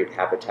provides a great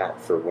habitat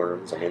for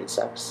worms and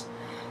insects.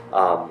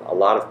 A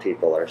lot of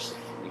people are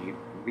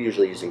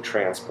usually using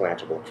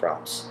transplantable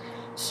crops.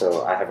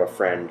 So I have a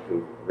friend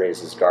who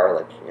raises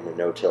garlic in a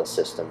no-till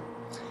system.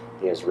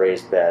 He has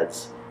raised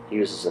beds. He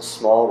uses a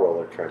small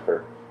roller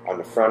trimper on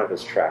the front of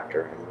his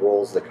tractor and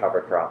rolls the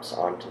cover crops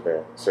onto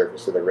the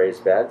surface of the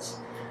raised beds.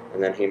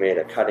 And then he made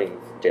a cutting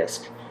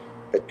disc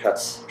that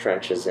cuts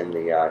trenches in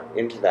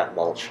into that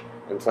mulch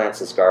and plants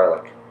his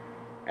garlic.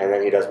 And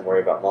then he doesn't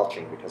worry about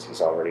mulching because he's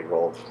already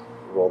rolled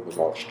the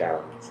mulch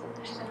down. So.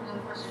 I just have another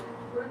question.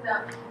 What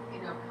about,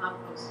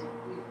 composting?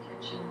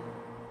 Kitchen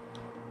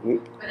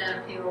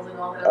banana peels and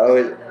all that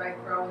stuff that I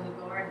grow in the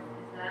garden.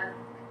 Is that?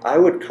 I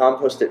would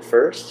compost it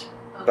first,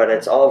 but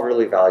it's all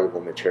really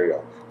valuable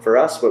material. For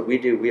us, what we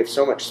do, we have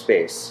so much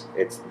space.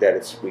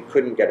 We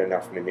couldn't get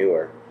enough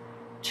manure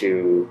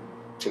to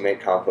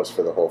make compost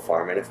for the whole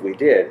farm. And if we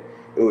did,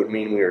 it would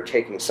mean we were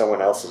taking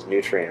someone else's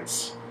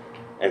nutrients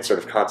and sort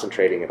of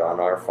concentrating it on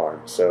our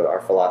farm. So our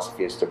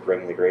philosophy is to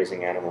bring the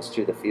grazing animals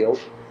to the field.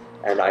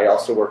 And I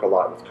also work a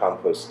lot with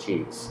compost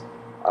teas.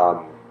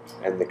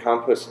 And the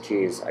compost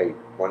teas,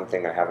 one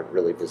thing I haven't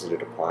really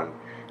visited upon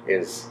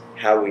is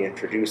how we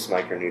introduce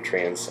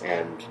micronutrients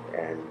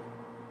and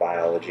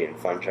biology and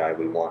fungi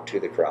we want to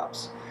the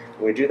crops.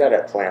 And we do that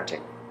at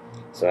planting.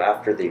 So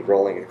after the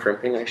rolling and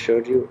crimping I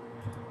showed you,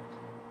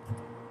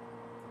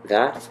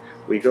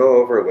 we go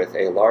over with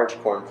a large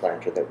corn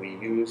planter that we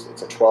use.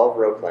 It's a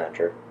 12-row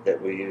planter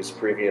that we used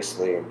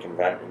previously in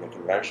the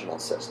conventional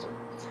system.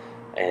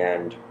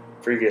 And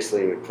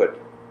previously we put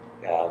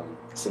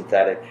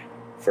synthetic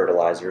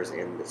fertilizers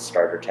in the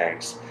starter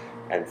tanks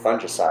and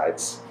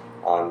fungicides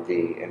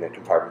in the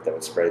compartment that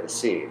would spray the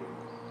seed.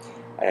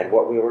 And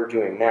what we were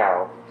doing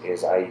now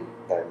is the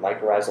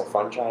mycorrhizal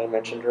fungi I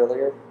mentioned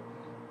earlier,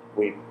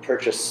 we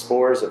purchase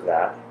spores of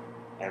that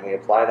and we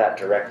apply that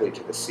directly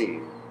to the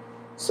seed,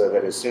 so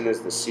that as soon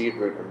as the seed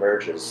root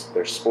emerges,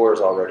 there's spores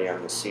already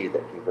on the seed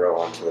that can grow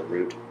onto the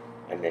root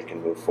and they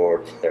can move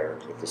forward with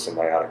the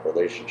symbiotic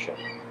relationship.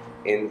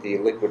 In the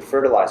liquid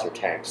fertilizer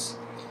tanks,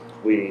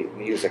 we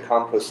use a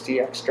compost tea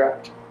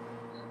extract.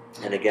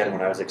 And again,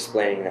 when I was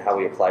explaining how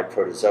we applied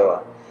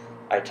protozoa,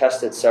 I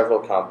tested several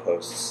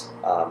composts.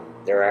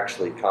 They're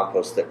actually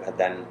composts that had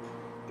then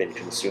been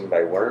consumed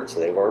by worms, so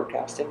they worm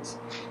castings,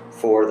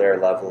 for their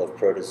level of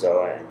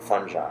protozoa and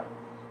fungi,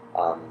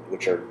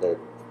 which are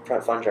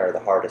fungi are the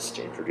hardest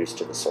to introduce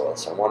to the soil.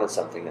 So I wanted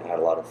something that had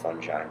a lot of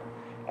fungi.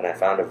 And I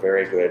found a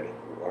very good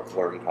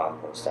worm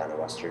compost out of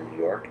Western New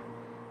York.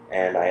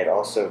 And I had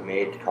also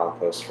made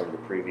compost from the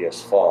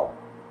previous fall,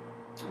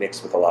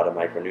 mixed with a lot of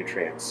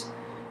micronutrients.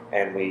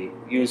 And we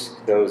use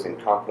those in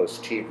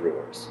compost tea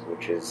brewers,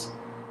 which is,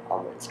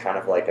 it's kind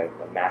of like a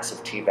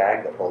massive tea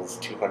bag that holds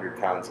 200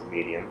 pounds of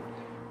medium.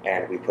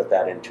 And we put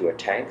that into a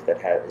tank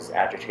that is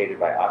agitated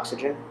by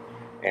oxygen.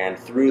 And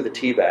through the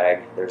tea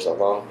bag, there's a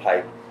long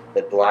pipe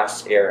that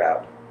blasts air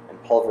out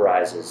and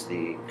pulverizes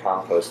the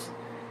compost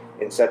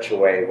in such a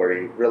way where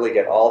you really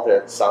get all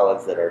the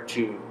solids that are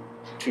too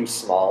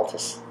small to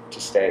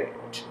stay.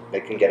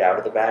 They can get out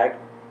of the bag,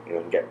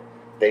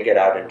 they get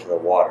out into the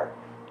water.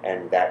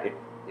 And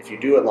if you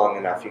do it long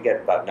enough, you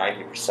get about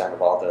 90%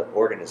 of all the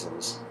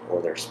organisms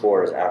or their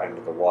spores out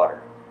into the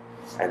water.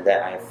 And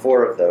then I have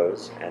 4 of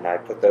those, and I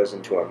put those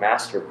into a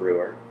master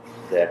brewer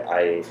that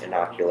I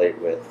inoculate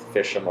with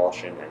fish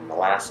emulsion and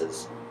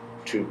molasses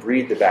to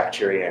breed the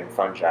bacteria and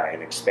fungi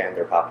and expand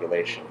their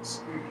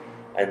populations.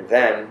 And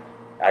then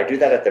I do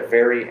that at the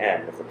very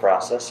end of the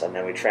process, and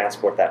then we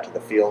transport that to the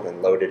field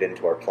and load it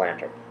into our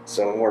planter.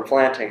 So when we're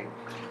planting,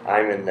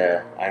 I'm in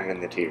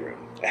the tea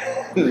room.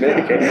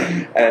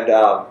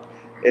 And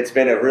it's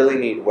been a really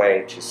neat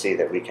way to see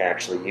that we can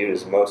actually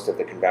use most of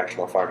the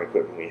conventional farm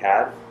equipment we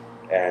had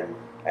and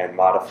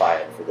modify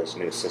it for this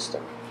new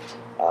system.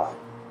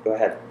 Go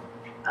ahead.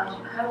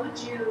 How would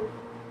you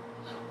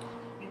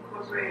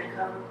incorporate a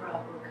cover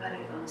crop or cut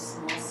it on a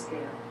small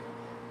scale?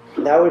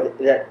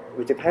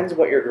 It depends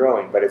what you're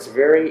growing, but it's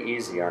very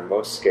easy on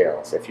most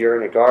scales. If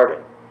you're in a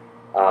garden,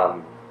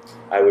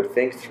 I would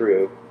think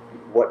through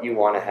what you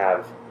want to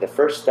have. The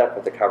first step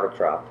of the cover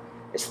crop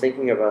is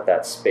thinking about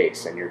that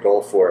space and your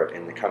goal for it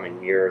in the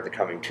coming year, the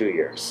coming 2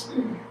 years.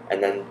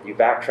 And then you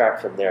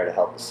backtrack from there to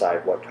help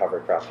decide what cover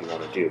crop you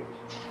want to do.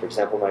 For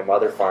example, my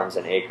mother farms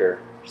an acre.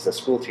 She's a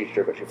school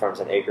teacher, but she farms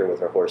an acre with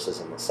her horses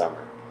in the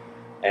summer.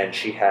 And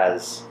she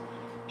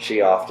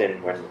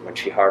often, when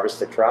she harvests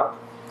the crop,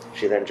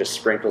 she then just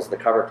sprinkles the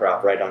cover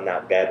crop right on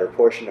that bed or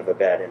portion of a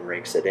bed and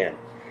rakes it in.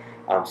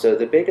 So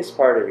the biggest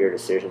part of your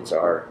decisions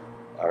are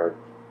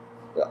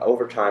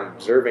over time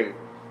observing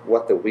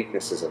what the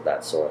weaknesses of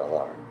that soil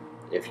are.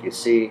 If you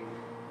see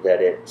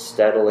that it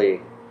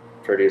steadily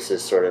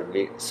produces sort of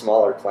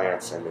smaller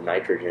plants and the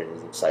nitrogen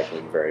isn't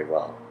cycling very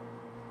well,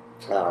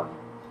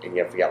 and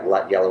you have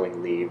got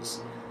yellowing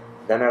leaves,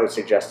 then I would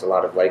suggest a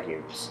lot of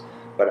legumes.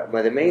 But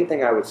the main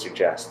thing I would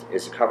suggest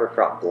is a cover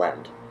crop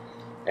blend.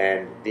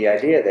 And the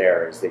idea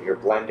there is that you're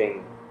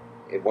blending,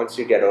 once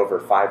you get over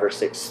 5 or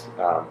 6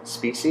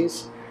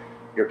 species,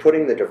 you're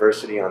putting the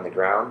diversity on the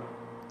ground,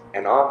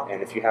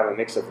 and if you have a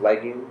mix of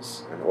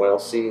legumes and oil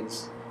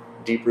seeds,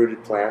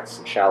 deep-rooted plants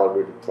and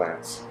shallow-rooted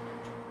plants,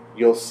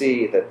 you'll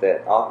see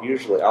that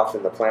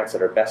often the plants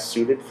that are best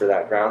suited for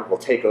that ground will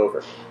take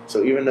over.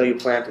 So even though you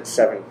planted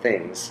 7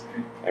 things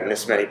and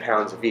this many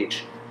pounds of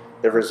each,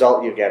 the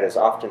result you get is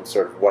often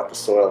sort of what the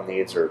soil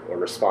needs or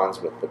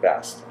responds with the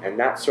best. And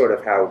that's sort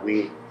of how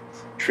we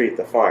treat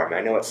the farm.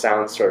 I know it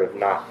sounds sort of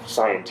not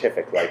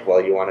scientific, like,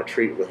 well, you want to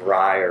treat with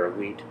rye or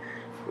wheat.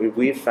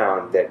 We've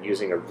found that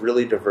using a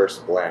really diverse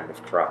blend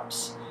of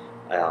crops,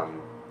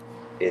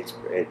 it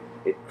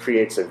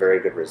creates a very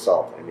good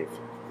result. And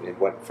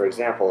for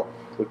example,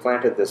 we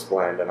planted this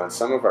blend, and on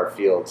some of our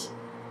fields,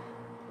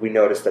 we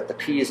noticed that the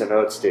peas and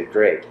oats did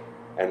great,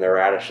 and the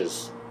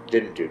radishes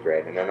didn't do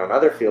great. And then on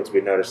other fields,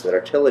 we noticed that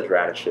our tillage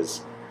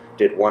radishes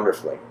did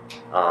wonderfully,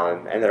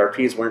 and that our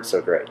peas weren't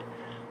so great.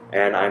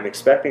 And I'm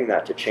expecting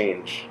that to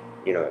change,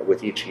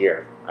 with each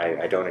year.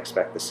 I don't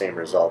expect the same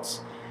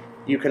results.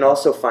 You can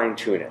also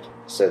fine-tune it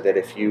so that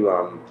if you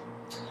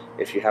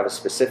have a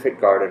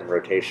specific garden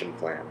rotation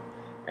plan,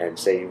 and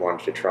say you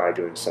wanted to try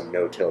doing some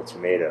no-till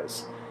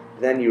tomatoes,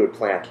 then you would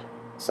plant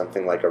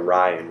something like a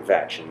rye and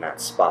vetch in that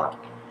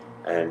spot,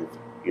 and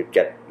you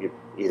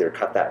either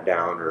cut that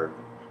down, or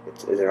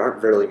there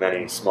aren't really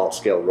many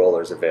small-scale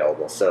rollers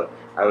available. So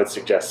I would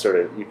suggest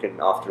you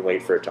can often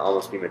wait for it to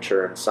almost be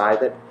mature and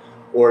scythe it,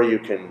 or you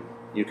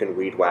can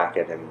weed whack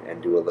it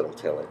and do a little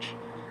tillage.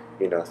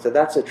 So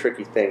that's a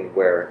tricky thing,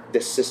 where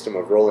this system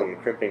of rolling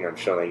and crimping I'm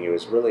showing you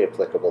is really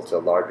applicable to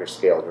larger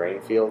scale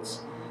grain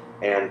fields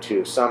and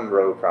to some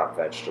row crop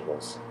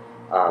vegetables.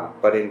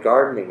 But in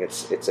gardening,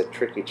 it's a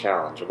tricky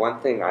challenge. One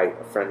thing a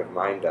friend of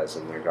mine does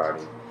in their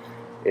garden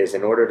is,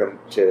 in order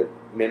to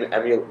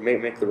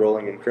mimic the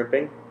rolling and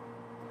crimping,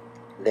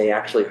 they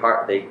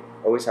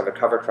always have a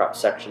cover crop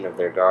section of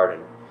their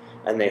garden,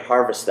 and they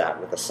harvest that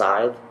with a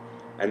scythe,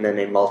 and then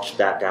they mulch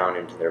that down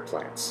into their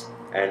plants.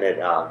 And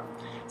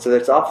so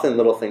there's often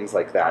little things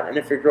like that. And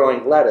if you're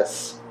growing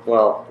lettuce,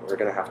 well, we're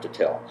going to have to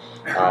till.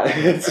 I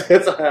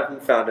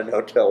haven't found a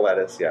no-till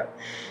lettuce yet.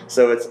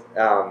 So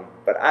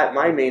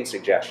my main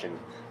suggestion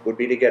would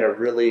be to get a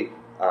very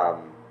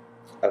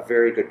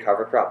good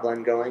cover crop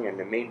blend going, and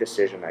the main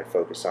decision I'd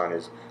focus on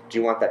is, do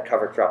you want that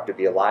cover crop to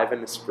be alive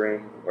in the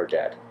spring or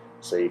dead?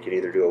 So you could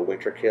either do a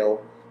winter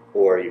kill,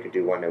 or you could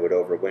do one that would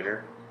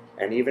overwinter.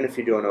 And even if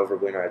you do an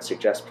overwinter, I'd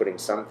suggest putting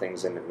some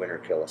things in the winter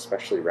kill,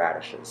 especially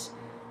radishes,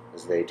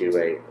 as they do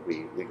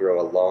we grow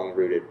a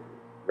long-rooted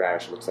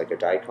radish, looks like a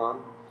daikon,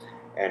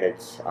 and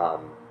it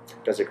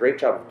does a great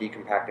job of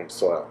decompacting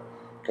soil,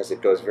 because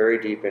it goes very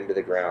deep into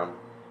the ground.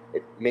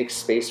 It makes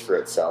space for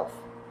itself,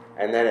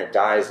 and then it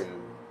dies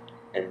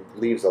and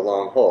leaves a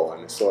long hole,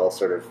 and the soil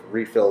sort of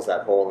refills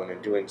that hole, and in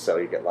doing so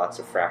you get lots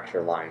of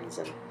fracture lines,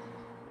 and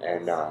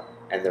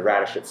the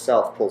radish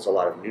itself pulls a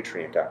lot of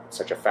nutrient up. It's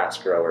such a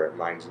fast grower, it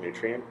mines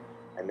nutrient,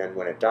 and then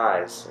when it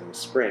dies in the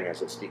spring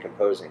as it's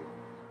decomposing,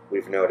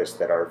 we've noticed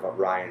that our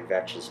rye and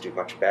vetches do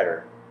much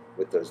better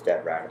with those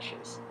dead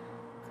radishes.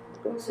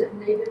 Was it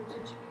native to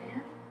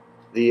Japan?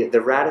 The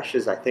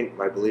radishes, I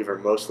believe, are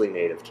mostly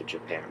native to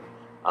Japan.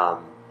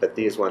 But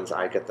these ones,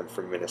 I get them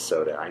from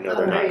Minnesota. I know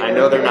they're not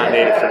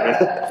native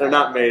to they're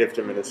not native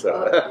to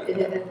Minnesota.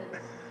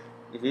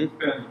 And the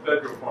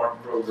Federal Farm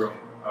Program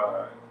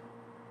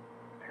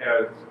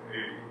has a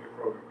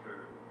program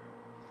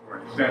for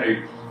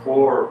incentives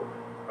for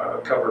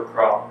cover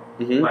crop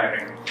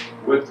planting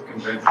with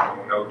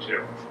conventional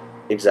no-till.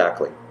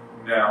 Exactly.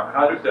 Now,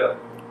 how does that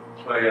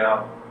play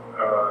out?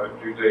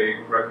 Do they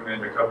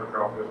recommend a cover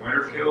crop that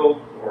winter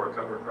kills, or a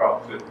cover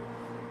crop that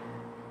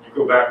you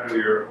go back to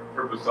your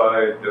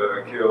herbicide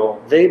kill?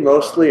 They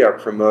mostly are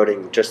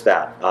promoting just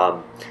that.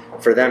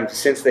 For them,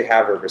 since they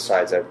have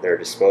herbicides at their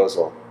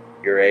disposal,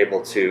 you're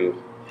able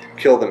to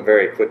kill them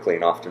very quickly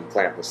and often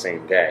plant the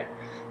same day.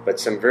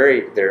 But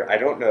I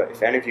don't know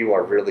if any of you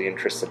are really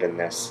interested in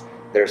this.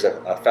 There's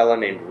a fellow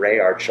named Ray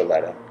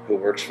Archuleta who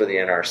works for the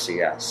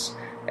NRCS,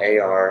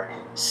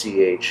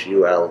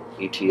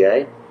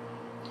 ARCHULETA,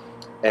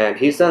 and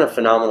he's done a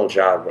phenomenal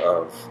job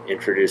of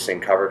introducing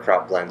cover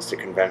crop blends to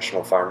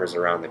conventional farmers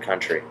around the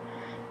country.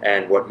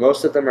 And what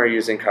most of them are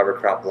using cover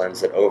crop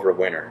blends that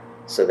overwinter,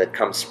 so that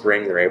come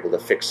spring they're able to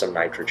fix some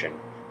nitrogen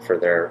for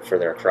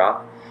their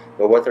crop.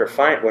 But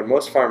what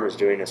most farmers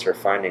doing this are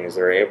finding is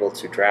they're able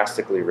to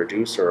drastically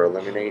reduce or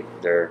eliminate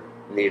their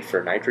need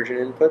for nitrogen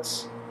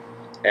inputs.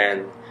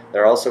 And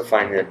they're also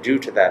finding that due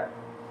to that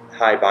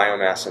high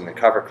biomass in the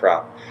cover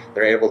crop,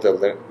 they're able to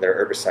limit their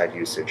herbicide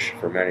usage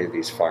for many of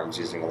these farms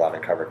using a lot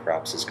of cover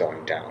crops is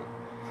going down,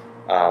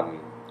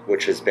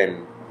 which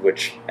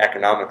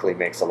economically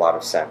makes a lot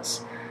of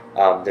sense.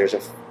 There's a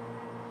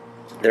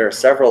there are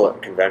several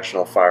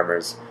conventional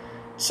farmers.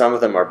 Some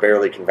of them are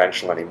barely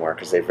conventional anymore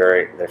because they're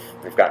finding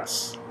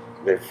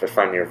they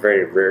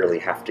very rarely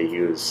have to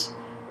use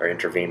or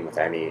intervene with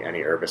any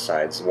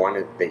herbicides.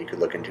 One that you could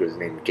look into is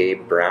named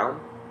Gabe Brown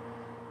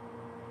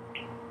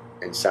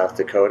in South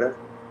Dakota.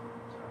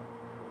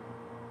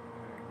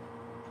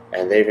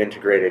 And they've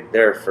integrated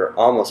there for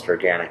almost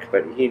organic,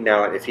 but he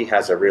now, if he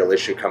has a real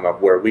issue come up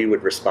where we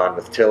would respond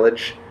with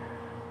tillage,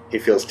 he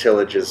feels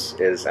tillage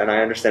is and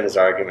I understand his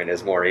argument,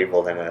 is more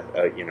evil than an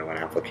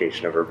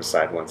application of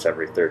herbicide once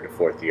every third to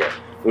fourth year.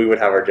 We would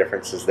have our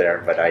differences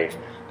there, but I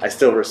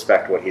still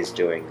respect what he's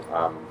doing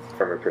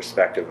from a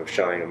perspective of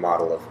showing a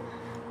model of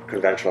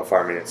conventional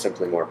farming that's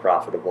simply more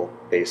profitable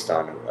based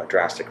on a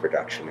drastic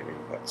reduction in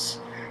inputs.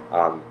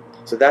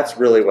 So that's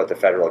really what the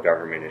federal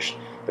government is.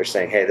 They're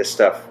saying, hey, this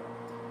stuff,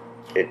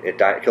 it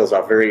kills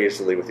off very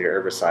easily with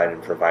your herbicide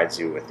and provides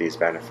you with these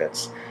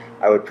benefits.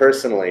 I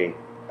personally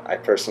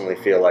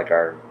feel like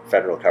our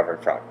federal cover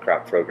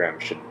crop program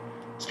should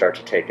start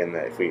to take in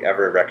that if we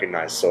ever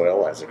recognize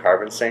soil as a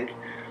carbon sink,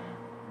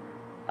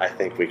 I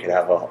think we could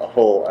have a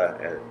whole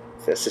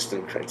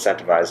system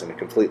incentivized in a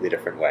completely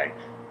different way.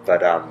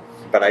 But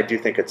I do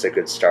think it's a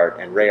good start,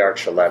 and Ray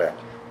Archuleta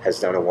has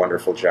done a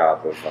wonderful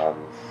job of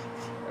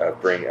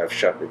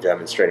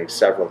demonstrating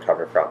several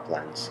cover crop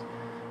blends.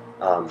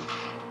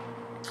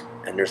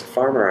 And there's a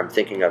farmer I'm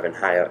thinking of in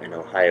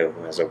Ohio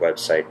who has a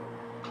website,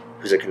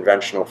 who's a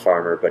conventional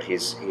farmer, but he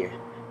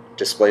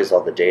displays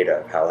all the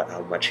data of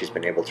how much he's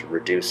been able to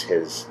reduce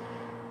his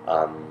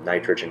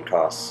nitrogen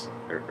costs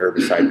or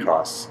herbicide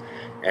costs,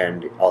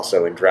 and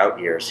also in drought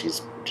years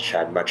he's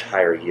had much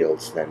higher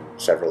yields than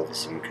several of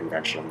his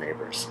conventional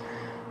neighbors.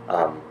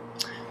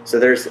 So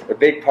there's a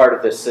big part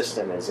of this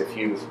system is if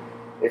you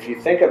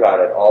think about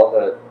it,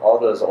 all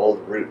those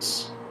old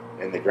roots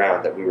in the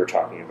ground that we were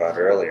talking about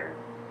earlier,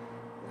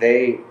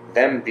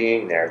 them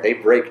being there, they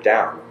break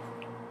down.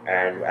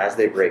 And as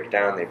they break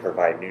down, they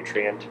provide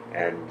nutrient,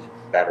 and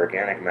that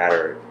organic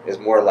matter is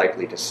more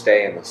likely to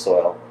stay in the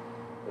soil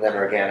than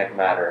organic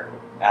matter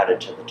added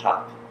to the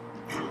top.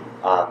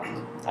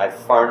 I've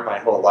farmed my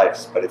whole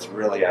life, but it's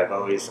really, I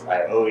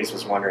always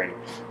was wondering,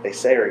 they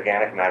say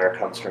organic matter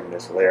comes from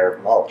this layer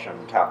of mulch on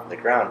the top of the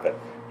ground, but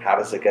how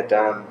does it get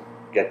down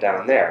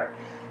there?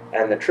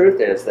 And the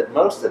truth is that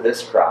most of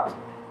this crop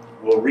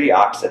will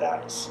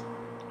reoxidize.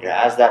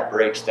 As that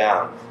breaks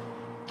down,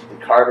 the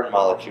carbon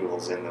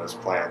molecules in those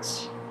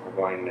plants are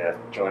going to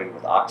join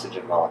with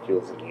oxygen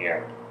molecules in the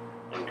air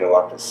and go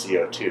up as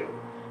CO2.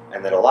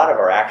 And that a lot of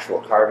our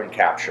actual carbon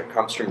capture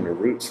comes from the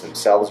roots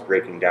themselves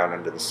breaking down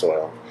into the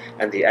soil,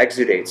 and the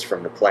exudates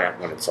from the plant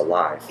when it's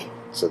alive.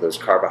 So those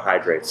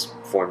carbohydrates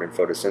formed in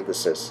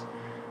photosynthesis,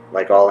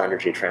 like all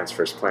energy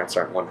transfers, plants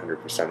aren't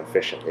 100%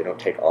 efficient. They don't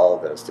take all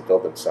of those to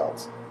build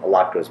themselves. A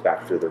lot goes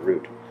back through the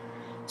root.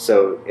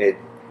 So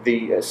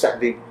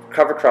the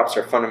cover crops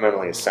are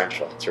fundamentally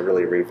essential to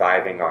really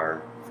reviving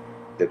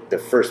the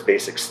first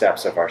basic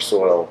steps of our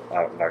soil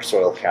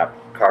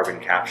carbon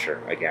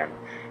capture again.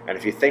 And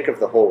if you think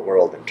of the whole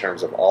world in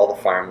terms of all the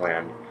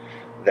farmland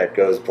that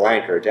goes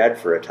blank or dead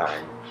for a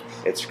time,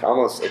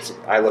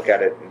 I look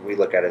at it, and we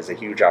look at it as a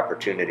huge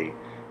opportunity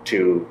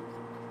to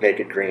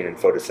make it green and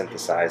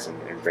photosynthesize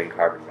and bring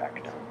carbon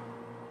back down.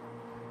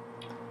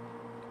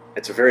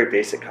 It's a very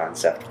basic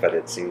concept, but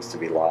it seems to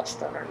be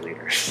lost on our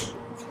leaders.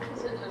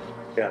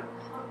 Yeah.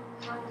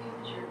 How deep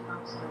is your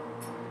topsoil?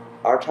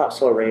 Our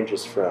topsoil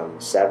ranges from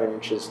 7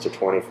 inches to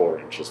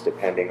 24 inches,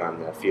 depending on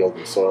the field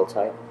and soil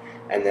type.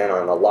 And then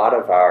on a lot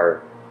of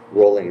our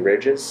rolling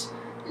ridges,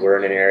 we're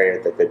in an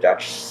area that the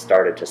Dutch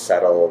started to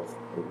settle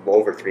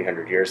over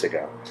 300 years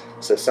ago.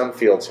 So some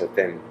fields have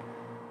been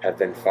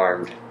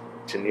farmed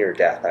to near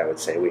death, I would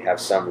say. We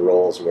have some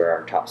rolls where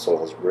our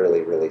topsoil is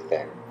really, really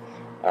thin.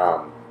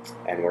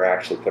 And we're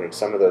actually putting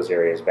some of those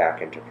areas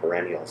back into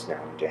perennials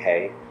now, into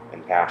hay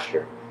and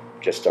pasture,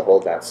 just to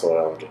hold that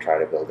soil and to try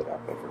to build it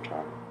up over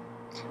time.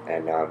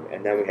 And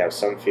then we have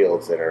some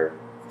fields that are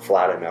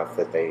flat enough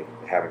that they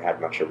haven't had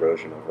much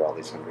erosion over all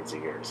these hundreds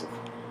of years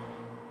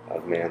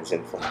of man's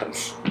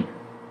influence.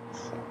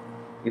 So,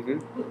 Would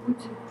you,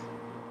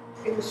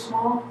 in a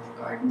small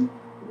garden,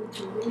 would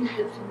you leave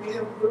the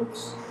tomato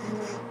roots in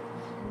the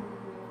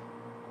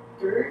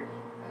dirt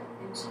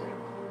instead of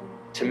pulling?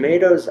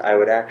 Tomatoes I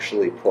would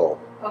actually pull.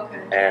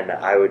 Okay. And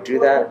I would do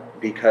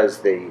that because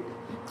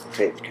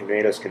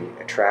tomatoes can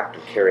attract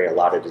and carry a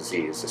lot of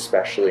disease,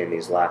 especially in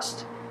these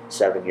last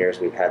 7 years.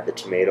 We've had the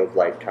tomato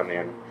blight come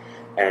in,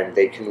 and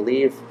they can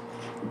leave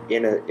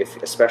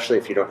especially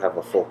if you don't have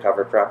a full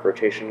cover crop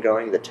rotation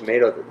going. The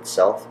tomato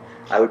itself,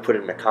 I would put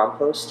it in a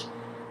compost,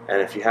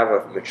 and if you have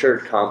a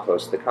matured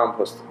compost, the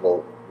compost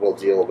will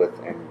deal with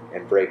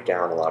and break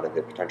down a lot of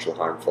the potential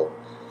harmful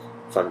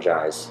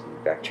fungi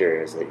and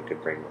bacteria that you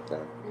could bring with by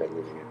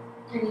leaving it.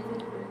 Can you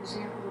think of an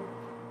example of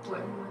what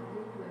you might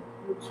leave, like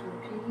roots for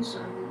peas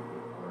or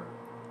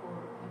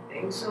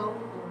basil?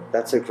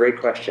 That's a great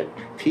question.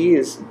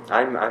 Peas,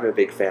 I'm a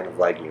big fan of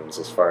legumes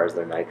as far as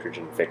their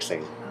nitrogen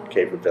fixing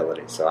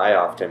capability. So I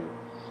often,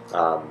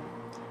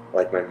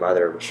 like my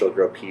mother, she'll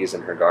grow peas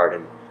in her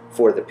garden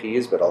for the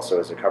peas, but also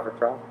as a cover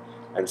crop.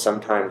 And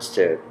sometimes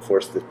to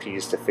force the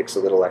peas to fix a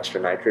little extra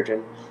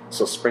nitrogen,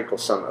 so sprinkle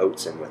some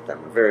oats in with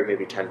them,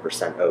 maybe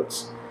 10%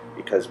 oats.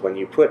 Because when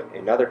you put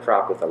another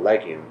crop with a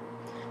legume,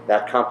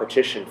 that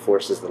competition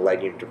forces the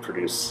legume to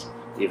produce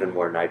even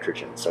more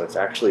nitrogen. So it's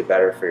actually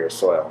better for your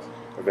soil.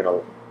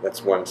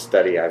 That's one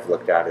study I've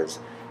looked at, is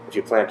if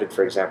you planted,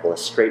 for example, a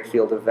straight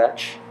field of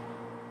vetch,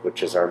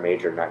 which is our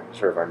major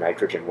sort of our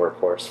nitrogen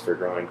workhorse for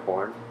growing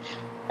corn,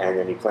 and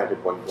then you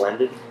planted one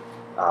blended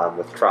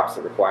with crops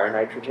that require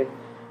nitrogen,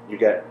 you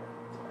get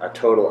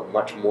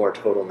much more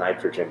total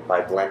nitrogen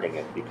by blending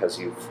it, because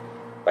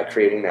by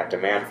creating that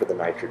demand for the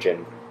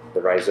nitrogen, the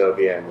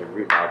rhizobia and the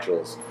root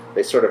nodules,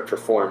 they sort of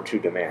perform to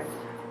demand.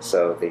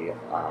 So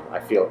I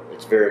feel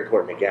it's very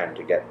important, again,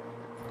 to get,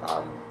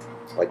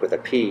 like with a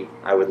pea,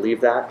 I would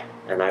leave that,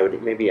 and I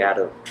would maybe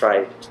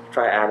try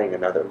adding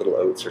another little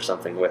oats or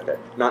something with it.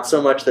 Not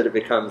so much that it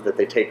becomes that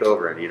they take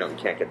over and you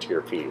can't get to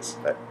your peas,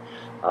 but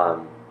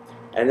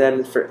and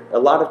then for a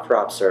lot of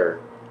crops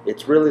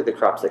it's really the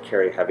crops that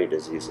carry heavy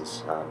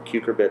diseases.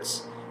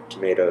 Cucurbits,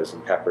 tomatoes,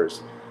 and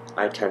peppers,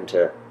 I tend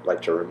to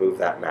like to remove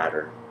that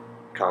matter,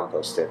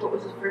 compost it. What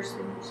was the first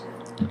thing you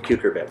said?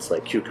 Cucurbits,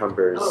 like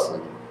cucumbers,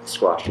 and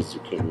squashes,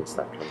 zucchinis,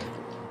 that kind of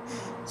thing.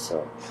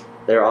 So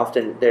they're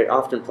often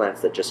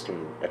plants that just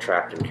can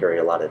attract and carry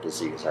a lot of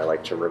disease. I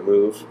like to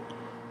remove,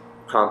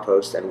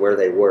 compost, and where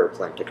they were,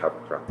 plant a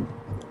cover crop.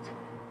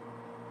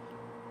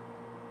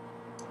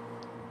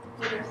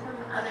 So there's some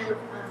other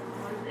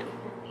ones that you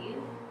can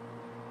leave?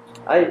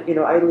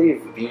 I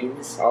leave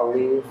beans. I'll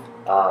leave.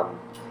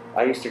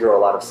 I used to grow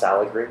a lot of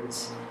salad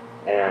greens,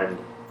 and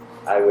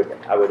I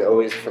would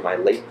always, for my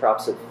late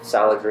crops of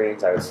salad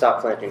greens, I would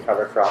stop planting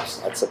cover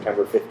crops at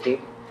September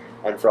 15th,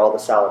 and for all the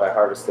salad I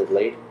harvested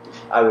late,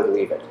 I would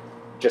leave it,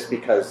 just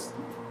because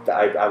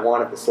I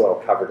wanted the soil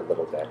covered a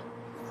little bit.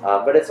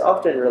 But it's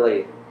often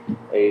really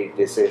a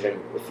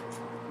decision. If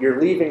you're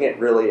leaving it,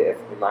 really,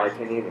 in my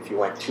opinion, if you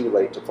went too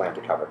late to plant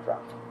a cover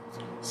crop.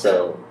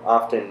 So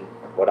often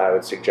what I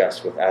would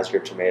suggest as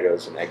your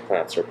tomatoes and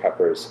eggplants or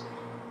peppers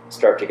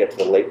start to get to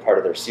the late part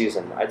of their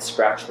season, I'd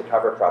scratch the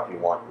cover crop you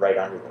want right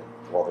under them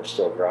while they're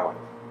still growing.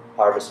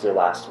 Harvest your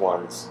last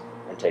ones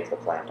and take the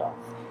plant off.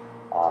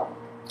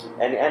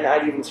 And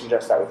I'd even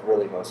suggest that with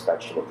really most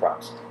vegetable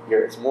crops.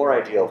 It's more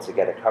ideal to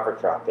get a cover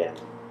crop in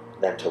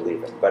than to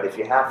leave it. But if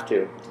you have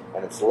to,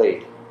 and it's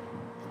late,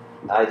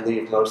 I'd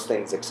leave most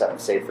things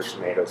except, say, for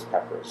tomatoes,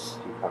 peppers,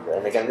 cucumber.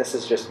 And again, this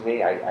is just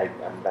me.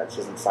 This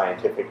isn't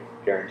scientific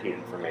guaranteed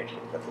information,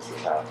 but this is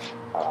how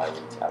I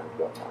would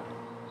go about it.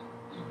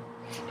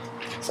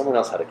 Someone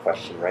else had a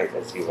question, right,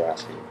 as you were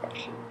asking a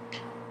question.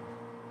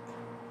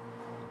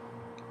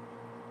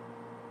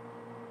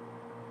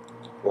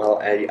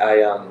 Well,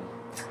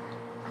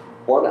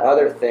 one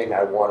other thing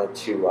I wanted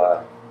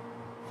to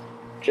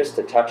just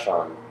to touch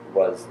on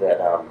was that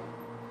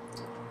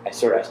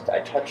I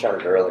touched on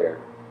it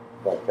earlier,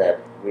 but that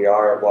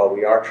while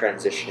we are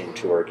transitioning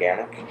to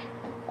organic,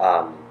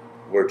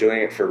 we're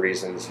doing it for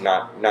reasons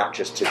not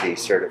just to be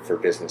certified for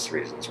business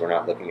reasons. We're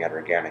not looking at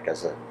organic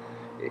as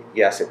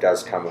yes, it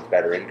does come with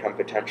better income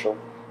potential,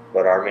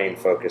 but our main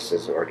focus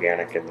is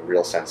organic in the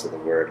real sense of the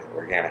word,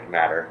 organic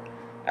matter,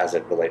 as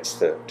it relates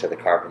to the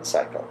carbon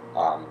cycle.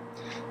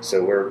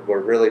 So we're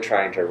really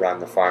trying to run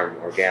the farm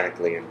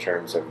organically in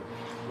terms of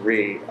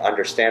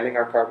understanding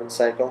our carbon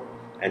cycle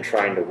and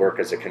trying to work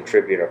as a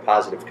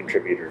positive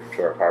contributor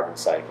to our carbon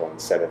cycle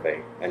instead of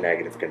a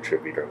negative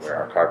contributor where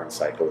our carbon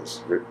cycle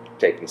is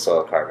taking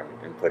soil carbon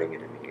and putting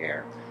it in the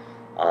air.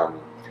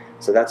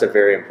 So that's a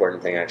very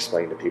important thing I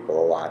explain to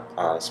people a lot,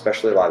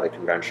 especially a lot of the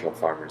conventional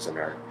farmers in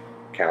our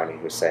county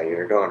who say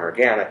you're going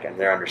organic, and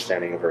their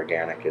understanding of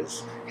organic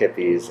is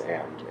hippies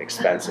and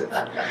expensive.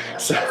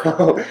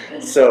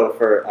 So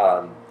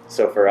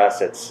for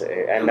us,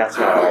 and that's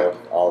not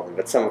all of them,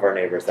 but some of our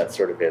neighbors, that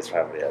sort of is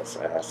how it is.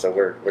 So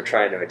we're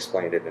trying to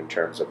explain it in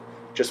terms of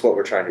just what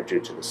we're trying to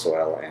do to the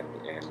soil and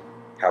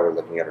how we're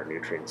looking at our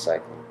nutrient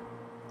cycling.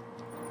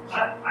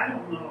 I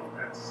don't know if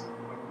that's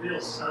a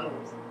real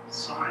settled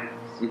science.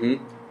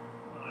 Mm-hmm.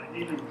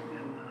 Even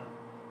in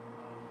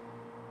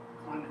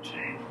climate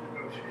change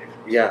negotiations.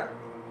 Yeah.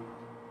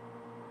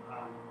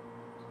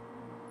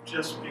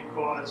 Just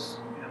because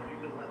you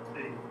could let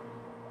the,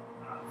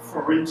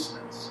 for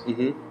instance,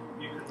 mm-hmm.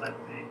 you could let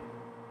the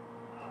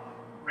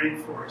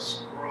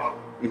rainforest grow,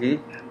 mm-hmm.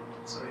 and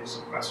so you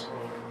sequester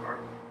all the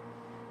carbon.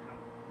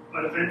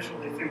 But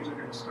eventually things are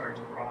going to start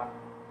to rot.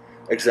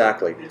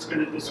 Exactly. It's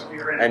going to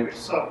disappear anyway. And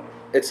so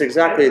it's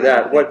exactly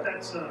that.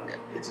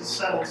 It's a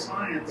settled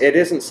science. It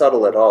isn't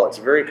subtle at all. It's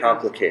very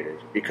complicated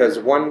because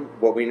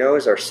what we know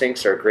is our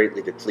sinks are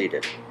greatly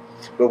depleted,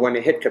 but when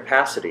they hit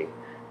capacity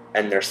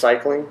and they're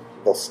cycling,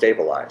 they'll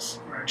stabilize.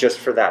 Right. Just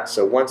for that.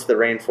 So once the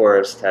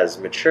rainforest has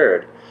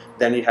matured,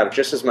 then you have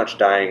just as much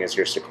dying as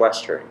you're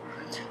sequestering.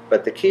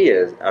 But the key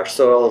is our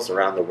soils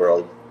around the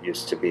world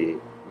used to be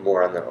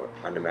more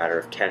on the matter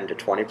of 10 to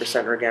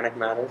 20% organic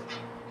matter,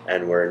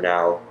 and we're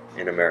now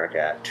in America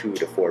at 2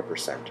 to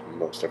 4% in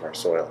most of our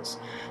soils.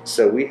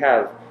 So we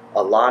have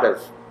a lot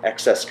of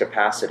excess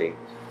capacity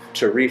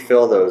to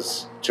refill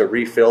those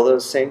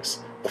sinks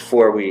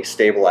before we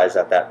stabilize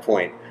at that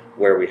point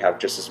where we have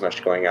just as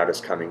much going out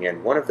as coming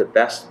in. One of the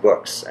best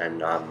books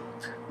and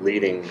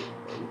leading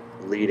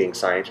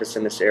scientists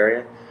in this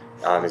area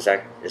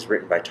is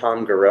written by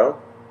Tom Garreau,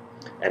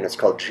 and it's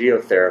called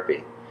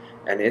Geotherapy.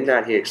 And in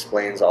that he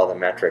explains all the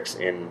metrics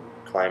in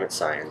climate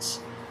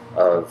science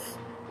of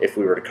if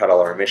we were to cut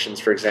all our emissions,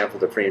 for example,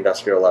 to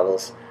pre-industrial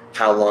levels,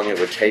 how long it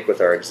would take with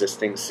our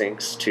existing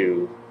sinks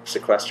to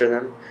sequester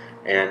them,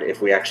 and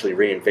if we actually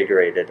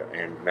reinvigorated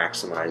and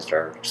maximized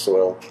our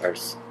soil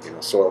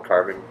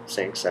carbon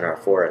sinks and our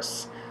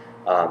forests,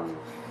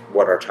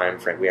 what our time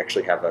frame. We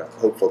actually have a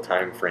hopeful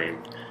time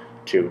frame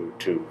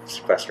to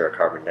sequester our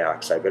carbon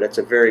dioxide. But it's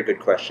a very good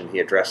question. He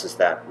addresses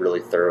that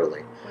really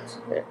thoroughly.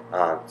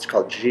 It's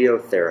called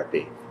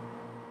geotherapy,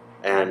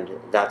 and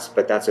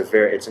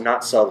it's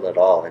not subtle at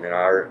all. And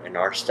in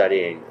our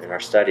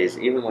studies,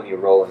 even when you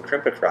roll and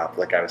crimp a crop,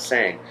 like I was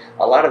saying,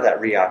 a lot of that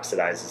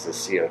reoxidizes as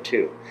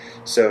CO2.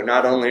 So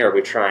not only are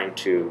we trying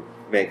to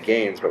make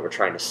gains, but we're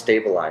trying to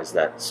stabilize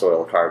that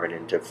soil carbon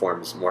into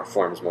forms more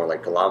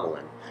like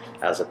glomalin,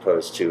 as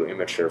opposed to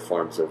immature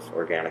forms of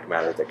organic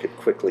matter that could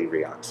quickly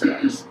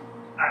reoxidize.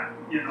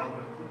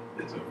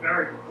 It's a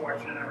very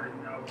cautionary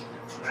note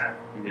if that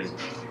is going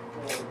to be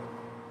called,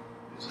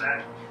 is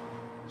that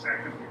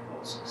going to be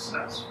called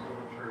success for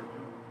what you're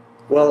doing?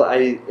 Well,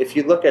 if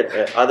you look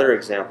at other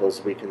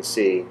examples, we can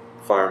see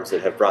farms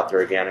that have brought their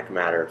organic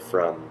matter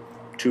from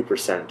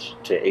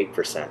 2% to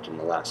 8% in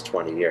the last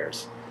 20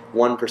 years.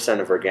 1%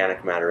 of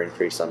organic matter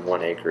increase on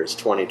 1 acre is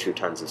 22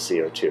 tons of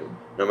CO2,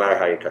 no matter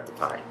how you cut the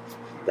pie.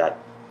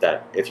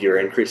 That if you're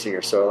increasing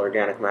your soil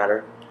organic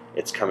matter,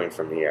 it's coming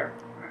from the air,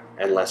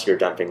 unless you're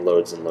dumping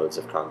loads and loads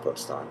of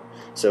compost on.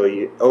 So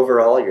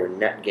overall, your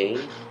net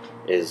gain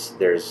is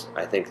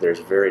I think there's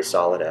very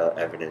solid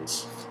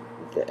evidence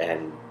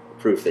and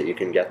proof that you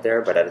can get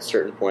there, but at a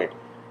certain point,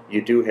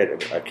 you do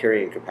hit a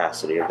carrying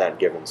capacity of that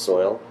given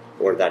soil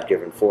or that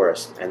given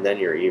forest, and then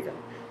you're even.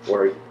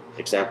 For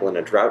example, in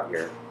a drought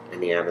year in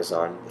the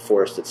Amazon, the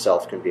forest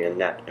itself can be a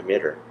net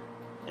emitter,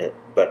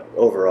 but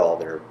overall,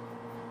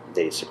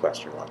 they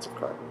sequester lots of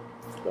carbon.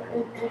 Go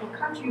ahead. In a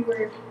country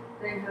where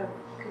they have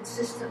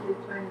consistently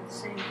planted the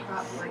same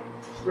crop like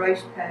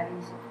rice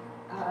paddies,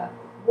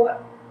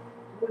 what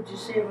would you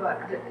say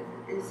about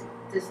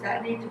does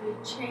that need to be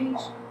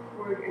changed,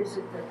 or is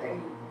it that they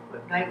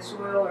put night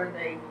soil, or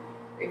they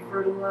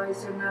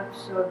fertilize enough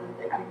so that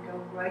they can go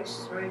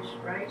rice,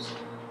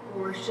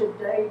 or should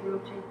they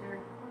rotate their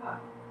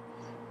crop?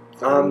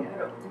 I don't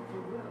think they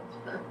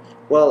will.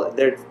 Well,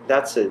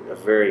 that's a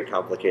very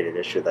complicated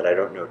issue that I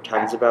don't know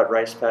tons about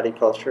rice paddy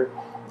culture.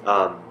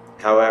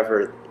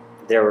 However,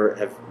 there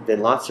have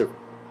been lots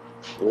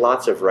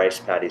of rice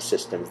paddy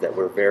systems that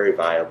were very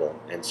viable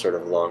and sort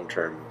of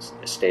long-term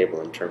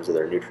stable in terms of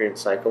their nutrient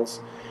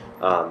cycles.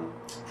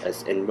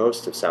 As in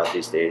most of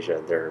Southeast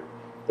Asia,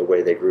 the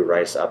way they grew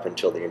rice up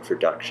until the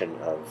introduction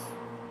of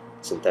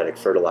synthetic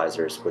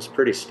fertilizers was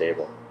pretty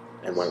stable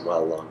and went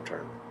well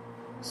long-term.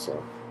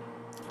 So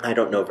I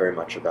don't know very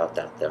much about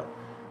that, though.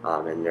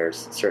 And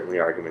there's certainly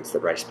arguments that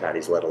rice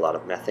paddies let a lot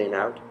of methane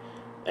out.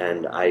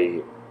 And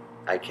I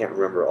can't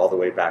remember all the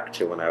way back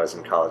to when I was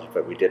in college,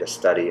 but we did a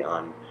study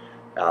on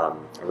a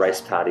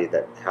rice paddy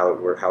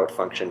how it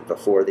functioned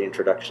before the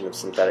introduction of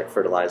synthetic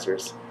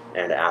fertilizers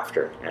and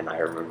after. And I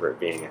remember it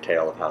being a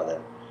tale of how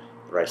the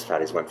rice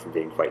paddies went from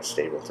being quite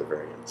stable to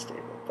very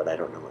unstable. But I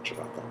don't know much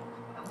about that.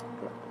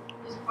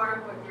 Is part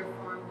of what your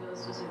farm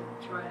does it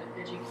try to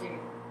educate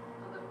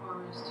other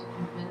farmers to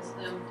convince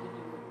them to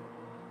do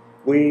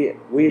what you're doing?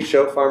 We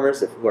show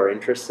farmers who are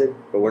interested,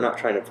 but we're not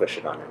trying to push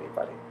it on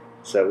anybody.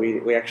 So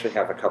we actually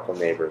have a couple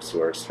neighbors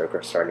who are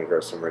starting to grow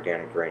some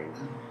organic grain.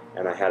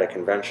 And I had a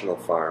conventional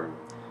farm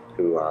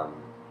who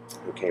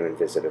came and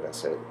visited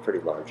us, a pretty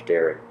large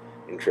dairy,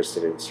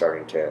 interested in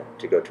starting to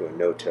go to a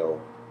no-till,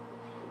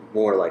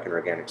 more like an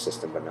organic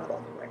system, but not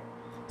all the way.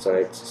 So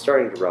it's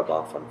starting to rub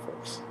off on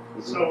folks.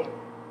 So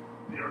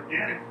the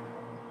organic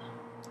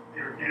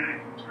in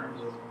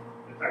terms of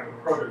the type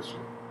of produce,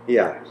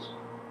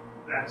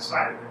 that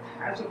side of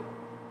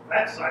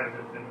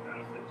it been a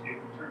benefit to you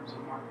in terms of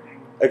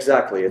marketing?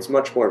 Exactly, it's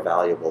much more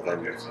valuable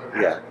than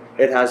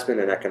it has been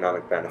an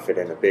economic benefit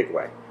in a big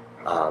way.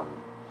 So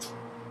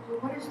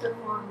what is the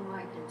farm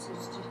like? It's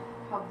just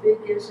how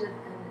big is it,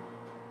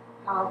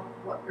 and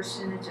what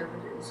percentage of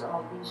it is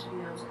all these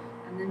fields,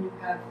 and then you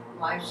have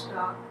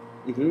livestock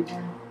and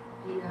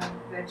do you have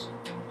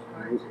vegetables,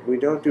 gardens? We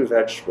don't do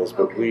vegetables,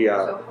 but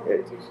so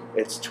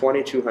it's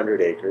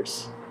 2,200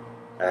 acres,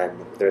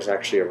 and there's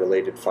actually a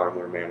related farm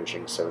we're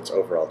managing, so it's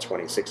overall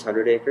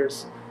 2,600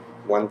 acres.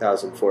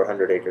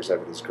 1,400 acres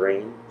of it is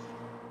grain,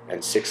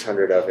 and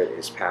 600 of it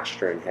is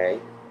pasture and hay,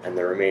 and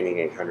the remaining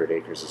 800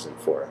 acres is in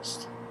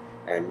forest.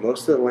 And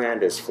most of the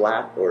land is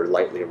flat or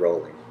lightly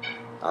rolling.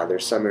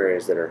 There's some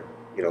areas that are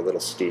a little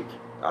steep,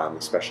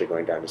 especially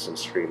going down to some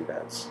stream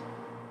beds.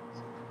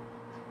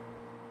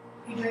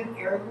 Are you doing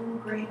heirloom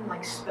grain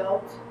like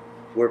spelt?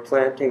 We're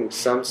planting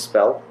some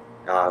spelt.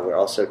 We're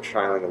also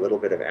trialing a little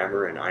bit of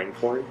emmer and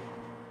einkorn.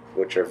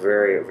 which are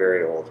very,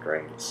 very old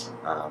grains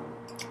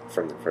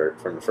from the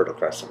Fertile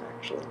Crescent,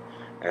 actually.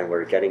 And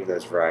we're getting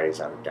those varieties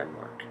out of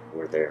Denmark,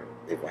 where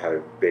they've had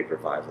a big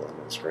revival in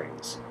those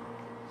grains.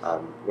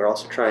 We're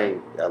also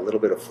trying a little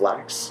bit of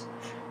flax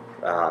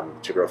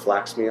to grow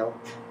flax meal,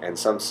 and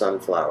some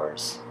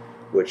sunflowers,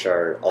 which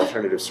are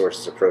alternative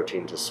sources of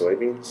protein to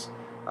soybeans.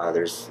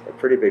 There's a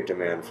pretty big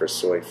demand for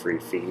soy-free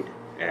feed,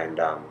 and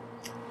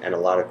a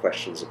lot of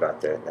questions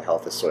about the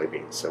health of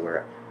soybeans. So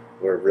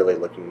we're really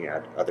looking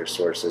at other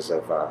sources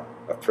of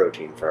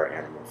protein for our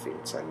animal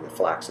feeds, and the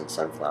flax and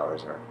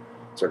sunflowers are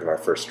sort of our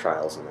first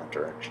trials in that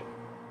direction.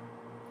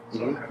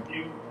 So have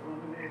you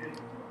eliminated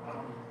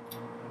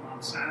the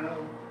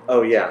Monsanto?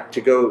 Oh yeah,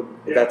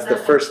 that's the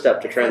first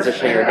step to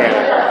transitioning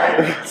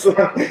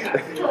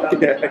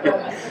organic.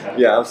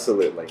 Yeah,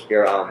 absolutely.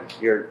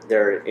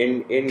 They're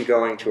in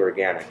going to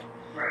organic.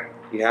 Right.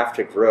 You have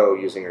to grow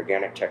using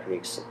organic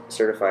techniques,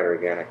 certified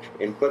organic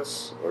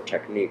inputs or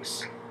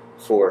techniques,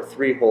 for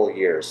 3 whole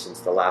years since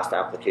the last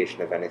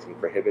application of anything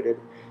prohibited,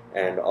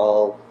 and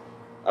all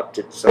up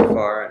to so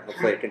far, and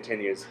hopefully it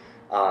continues,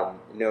 no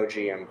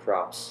GM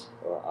crops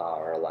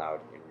are allowed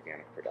in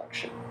organic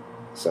production.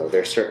 So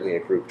there's certainly a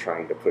group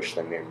trying to push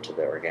them into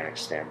the organic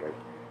standard,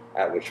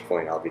 at which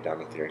point I'll be done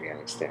with the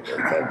organic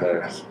standard.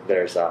 But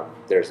there's a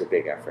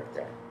big effort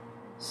there.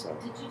 So.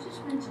 Did you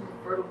just mention the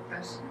Fertile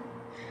Crescent?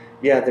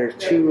 Yeah, there's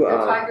two. The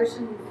Tigris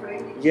and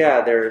Euphrates? Yeah,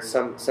 there's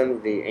some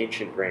of the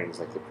ancient grains,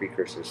 like the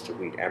precursors to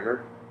wheat,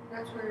 emmer.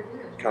 That's where it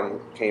is.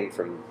 Came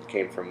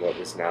from what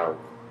is now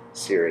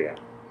Syria,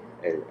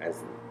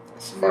 as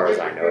far as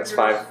I know. It's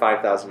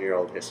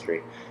 5,000-year-old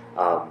history.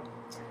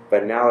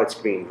 But now it's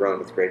being grown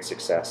with great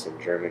success in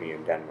Germany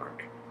and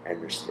Denmark,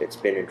 and it's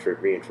been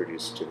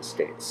reintroduced to the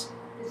States.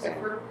 Is the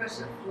Fertile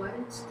Crescent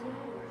flooded still?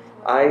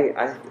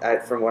 I,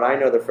 from what I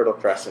know, the Fertile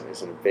Crescent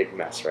is in a big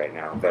mess right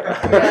now. But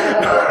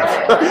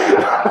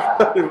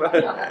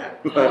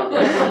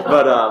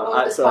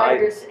so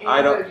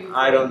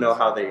I don't know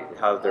how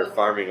they're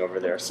farming over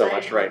there so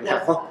much right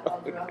now.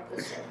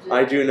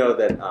 I do know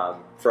that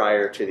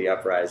prior to the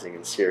uprising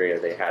in Syria,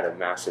 they had a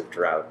massive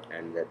drought,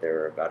 and that there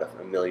were about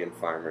 1 million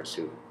farmers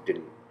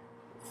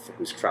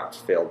whose crops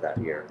failed that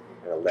year.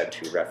 And it led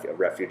to a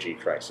refugee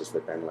crisis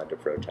that then led to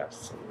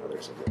protests and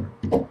others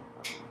of war.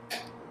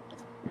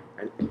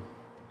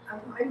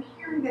 I'm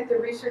hearing that the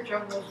research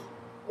on those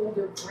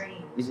older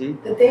grains,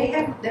 Mm-hmm. that they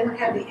don't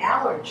have the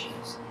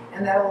allergies,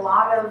 and that a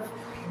lot of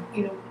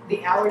the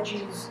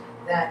allergies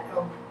that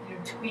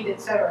to wheat,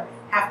 etc.,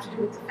 have to do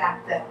with the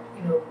fact that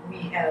we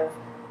have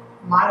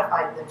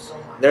modified them so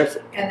much,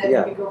 and then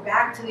when we go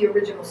back to the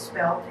original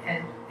spelt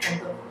and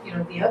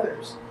the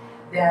others,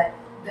 that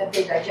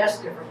they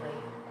digest differently.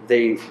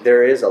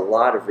 There is a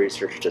lot of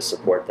research to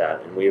support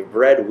that, and we have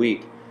bred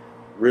wheat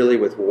really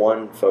with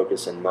one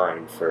focus in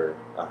mind for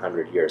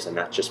 100 years, and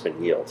that's just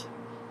been yield.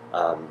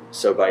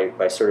 So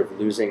by sort of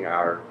losing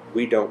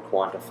we don't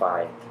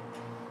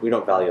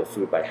value a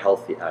food by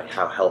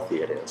how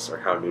healthy it is, or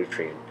how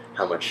nutrient,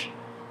 how much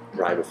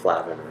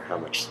riboflavin, or how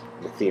much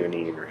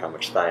methionine, or how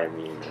much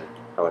thiamine, or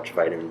how much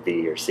vitamin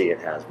B or C it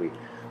has.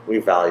 We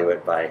value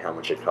it by how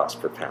much it costs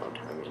per pound.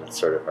 I mean, that's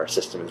sort of, our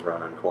system is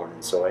run on corn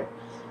and soy.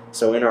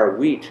 So in our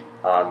wheat,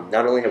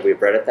 not only have we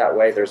bred it that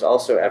way, there's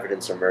also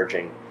evidence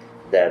emerging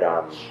that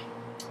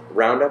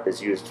Roundup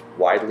is used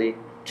widely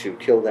to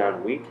kill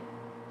down wheat,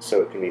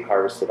 so it can be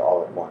harvested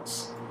all at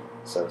once.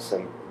 So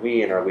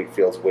we in our wheat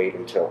fields wait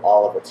until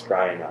all of it's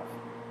dry enough.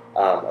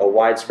 A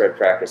widespread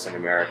practice in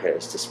America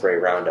is to spray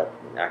Roundup,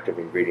 an active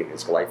ingredient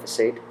is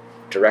glyphosate,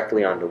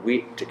 directly onto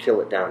wheat to kill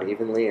it down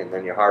evenly, and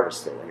then you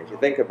harvest it. And if you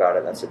think about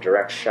it, that's a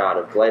direct shot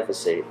of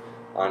glyphosate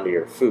onto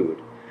your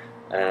food.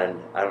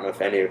 And I don't know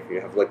if any of you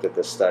have looked at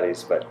the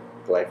studies, but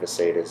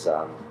glyphosate is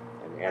an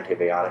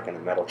antibiotic and a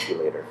metal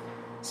chelator.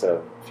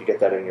 So if you get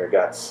that in your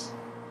guts,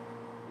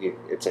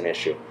 it's an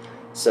issue.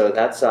 So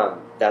that's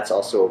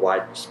also a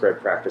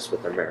widespread practice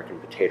with the American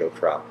potato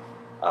crop,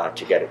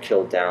 to get it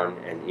killed down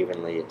and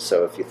evenly.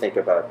 So if you think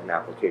about an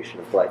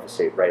application of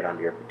glyphosate right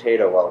onto your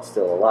potato while it's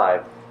still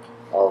alive,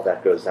 all of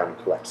that goes down and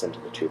collects into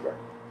the tuber.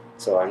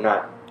 So I'm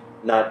not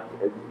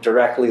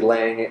directly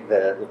laying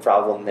the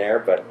problem there,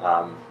 but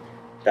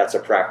that's a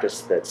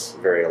practice that's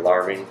very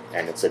alarming,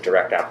 and it's a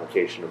direct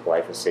application of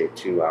glyphosate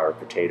to our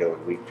potato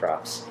and wheat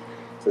crops.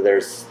 So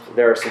there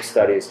are some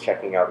studies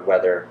checking out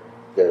whether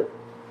the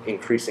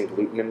increasing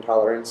gluten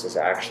intolerance is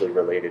actually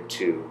related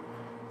to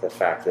the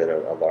fact that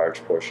a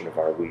large portion of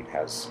our wheat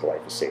has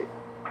glyphosate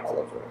all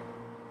over it.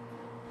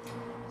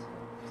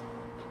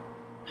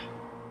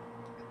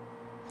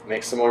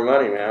 Make some more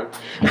money, man.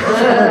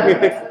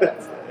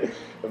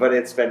 But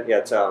it's been,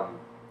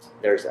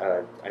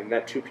 I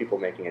met 2 people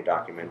making a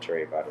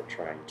documentary about it,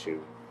 trying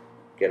to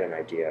get an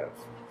idea of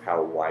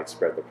how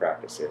widespread the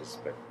practice is,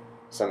 but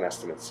some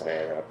estimates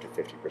say that up to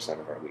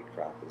 50% of our wheat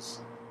crop is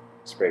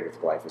sprayed with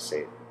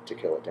glyphosate to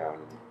kill it down.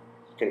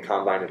 You can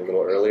combine it a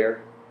little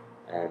earlier,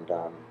 and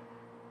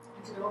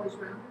Is it always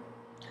Roundup?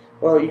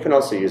 well, you can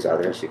also use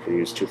others. You could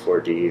use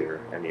 2,4-D or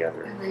any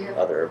other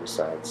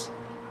herbicides.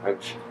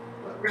 But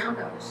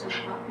Roundup is so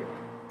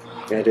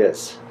popular. It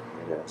is.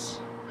 It is.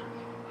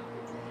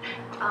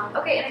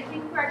 Okay, and I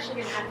think we're actually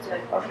going to have to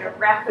kind of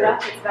wrap it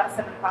up. It's about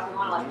 7 o'clock. We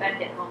want to let Ben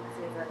get home because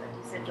he has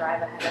a decent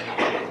drive ahead of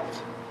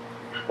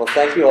him. Well,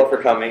 thank you all for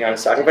coming. I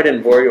hope I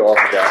didn't bore you all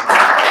to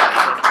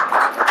death.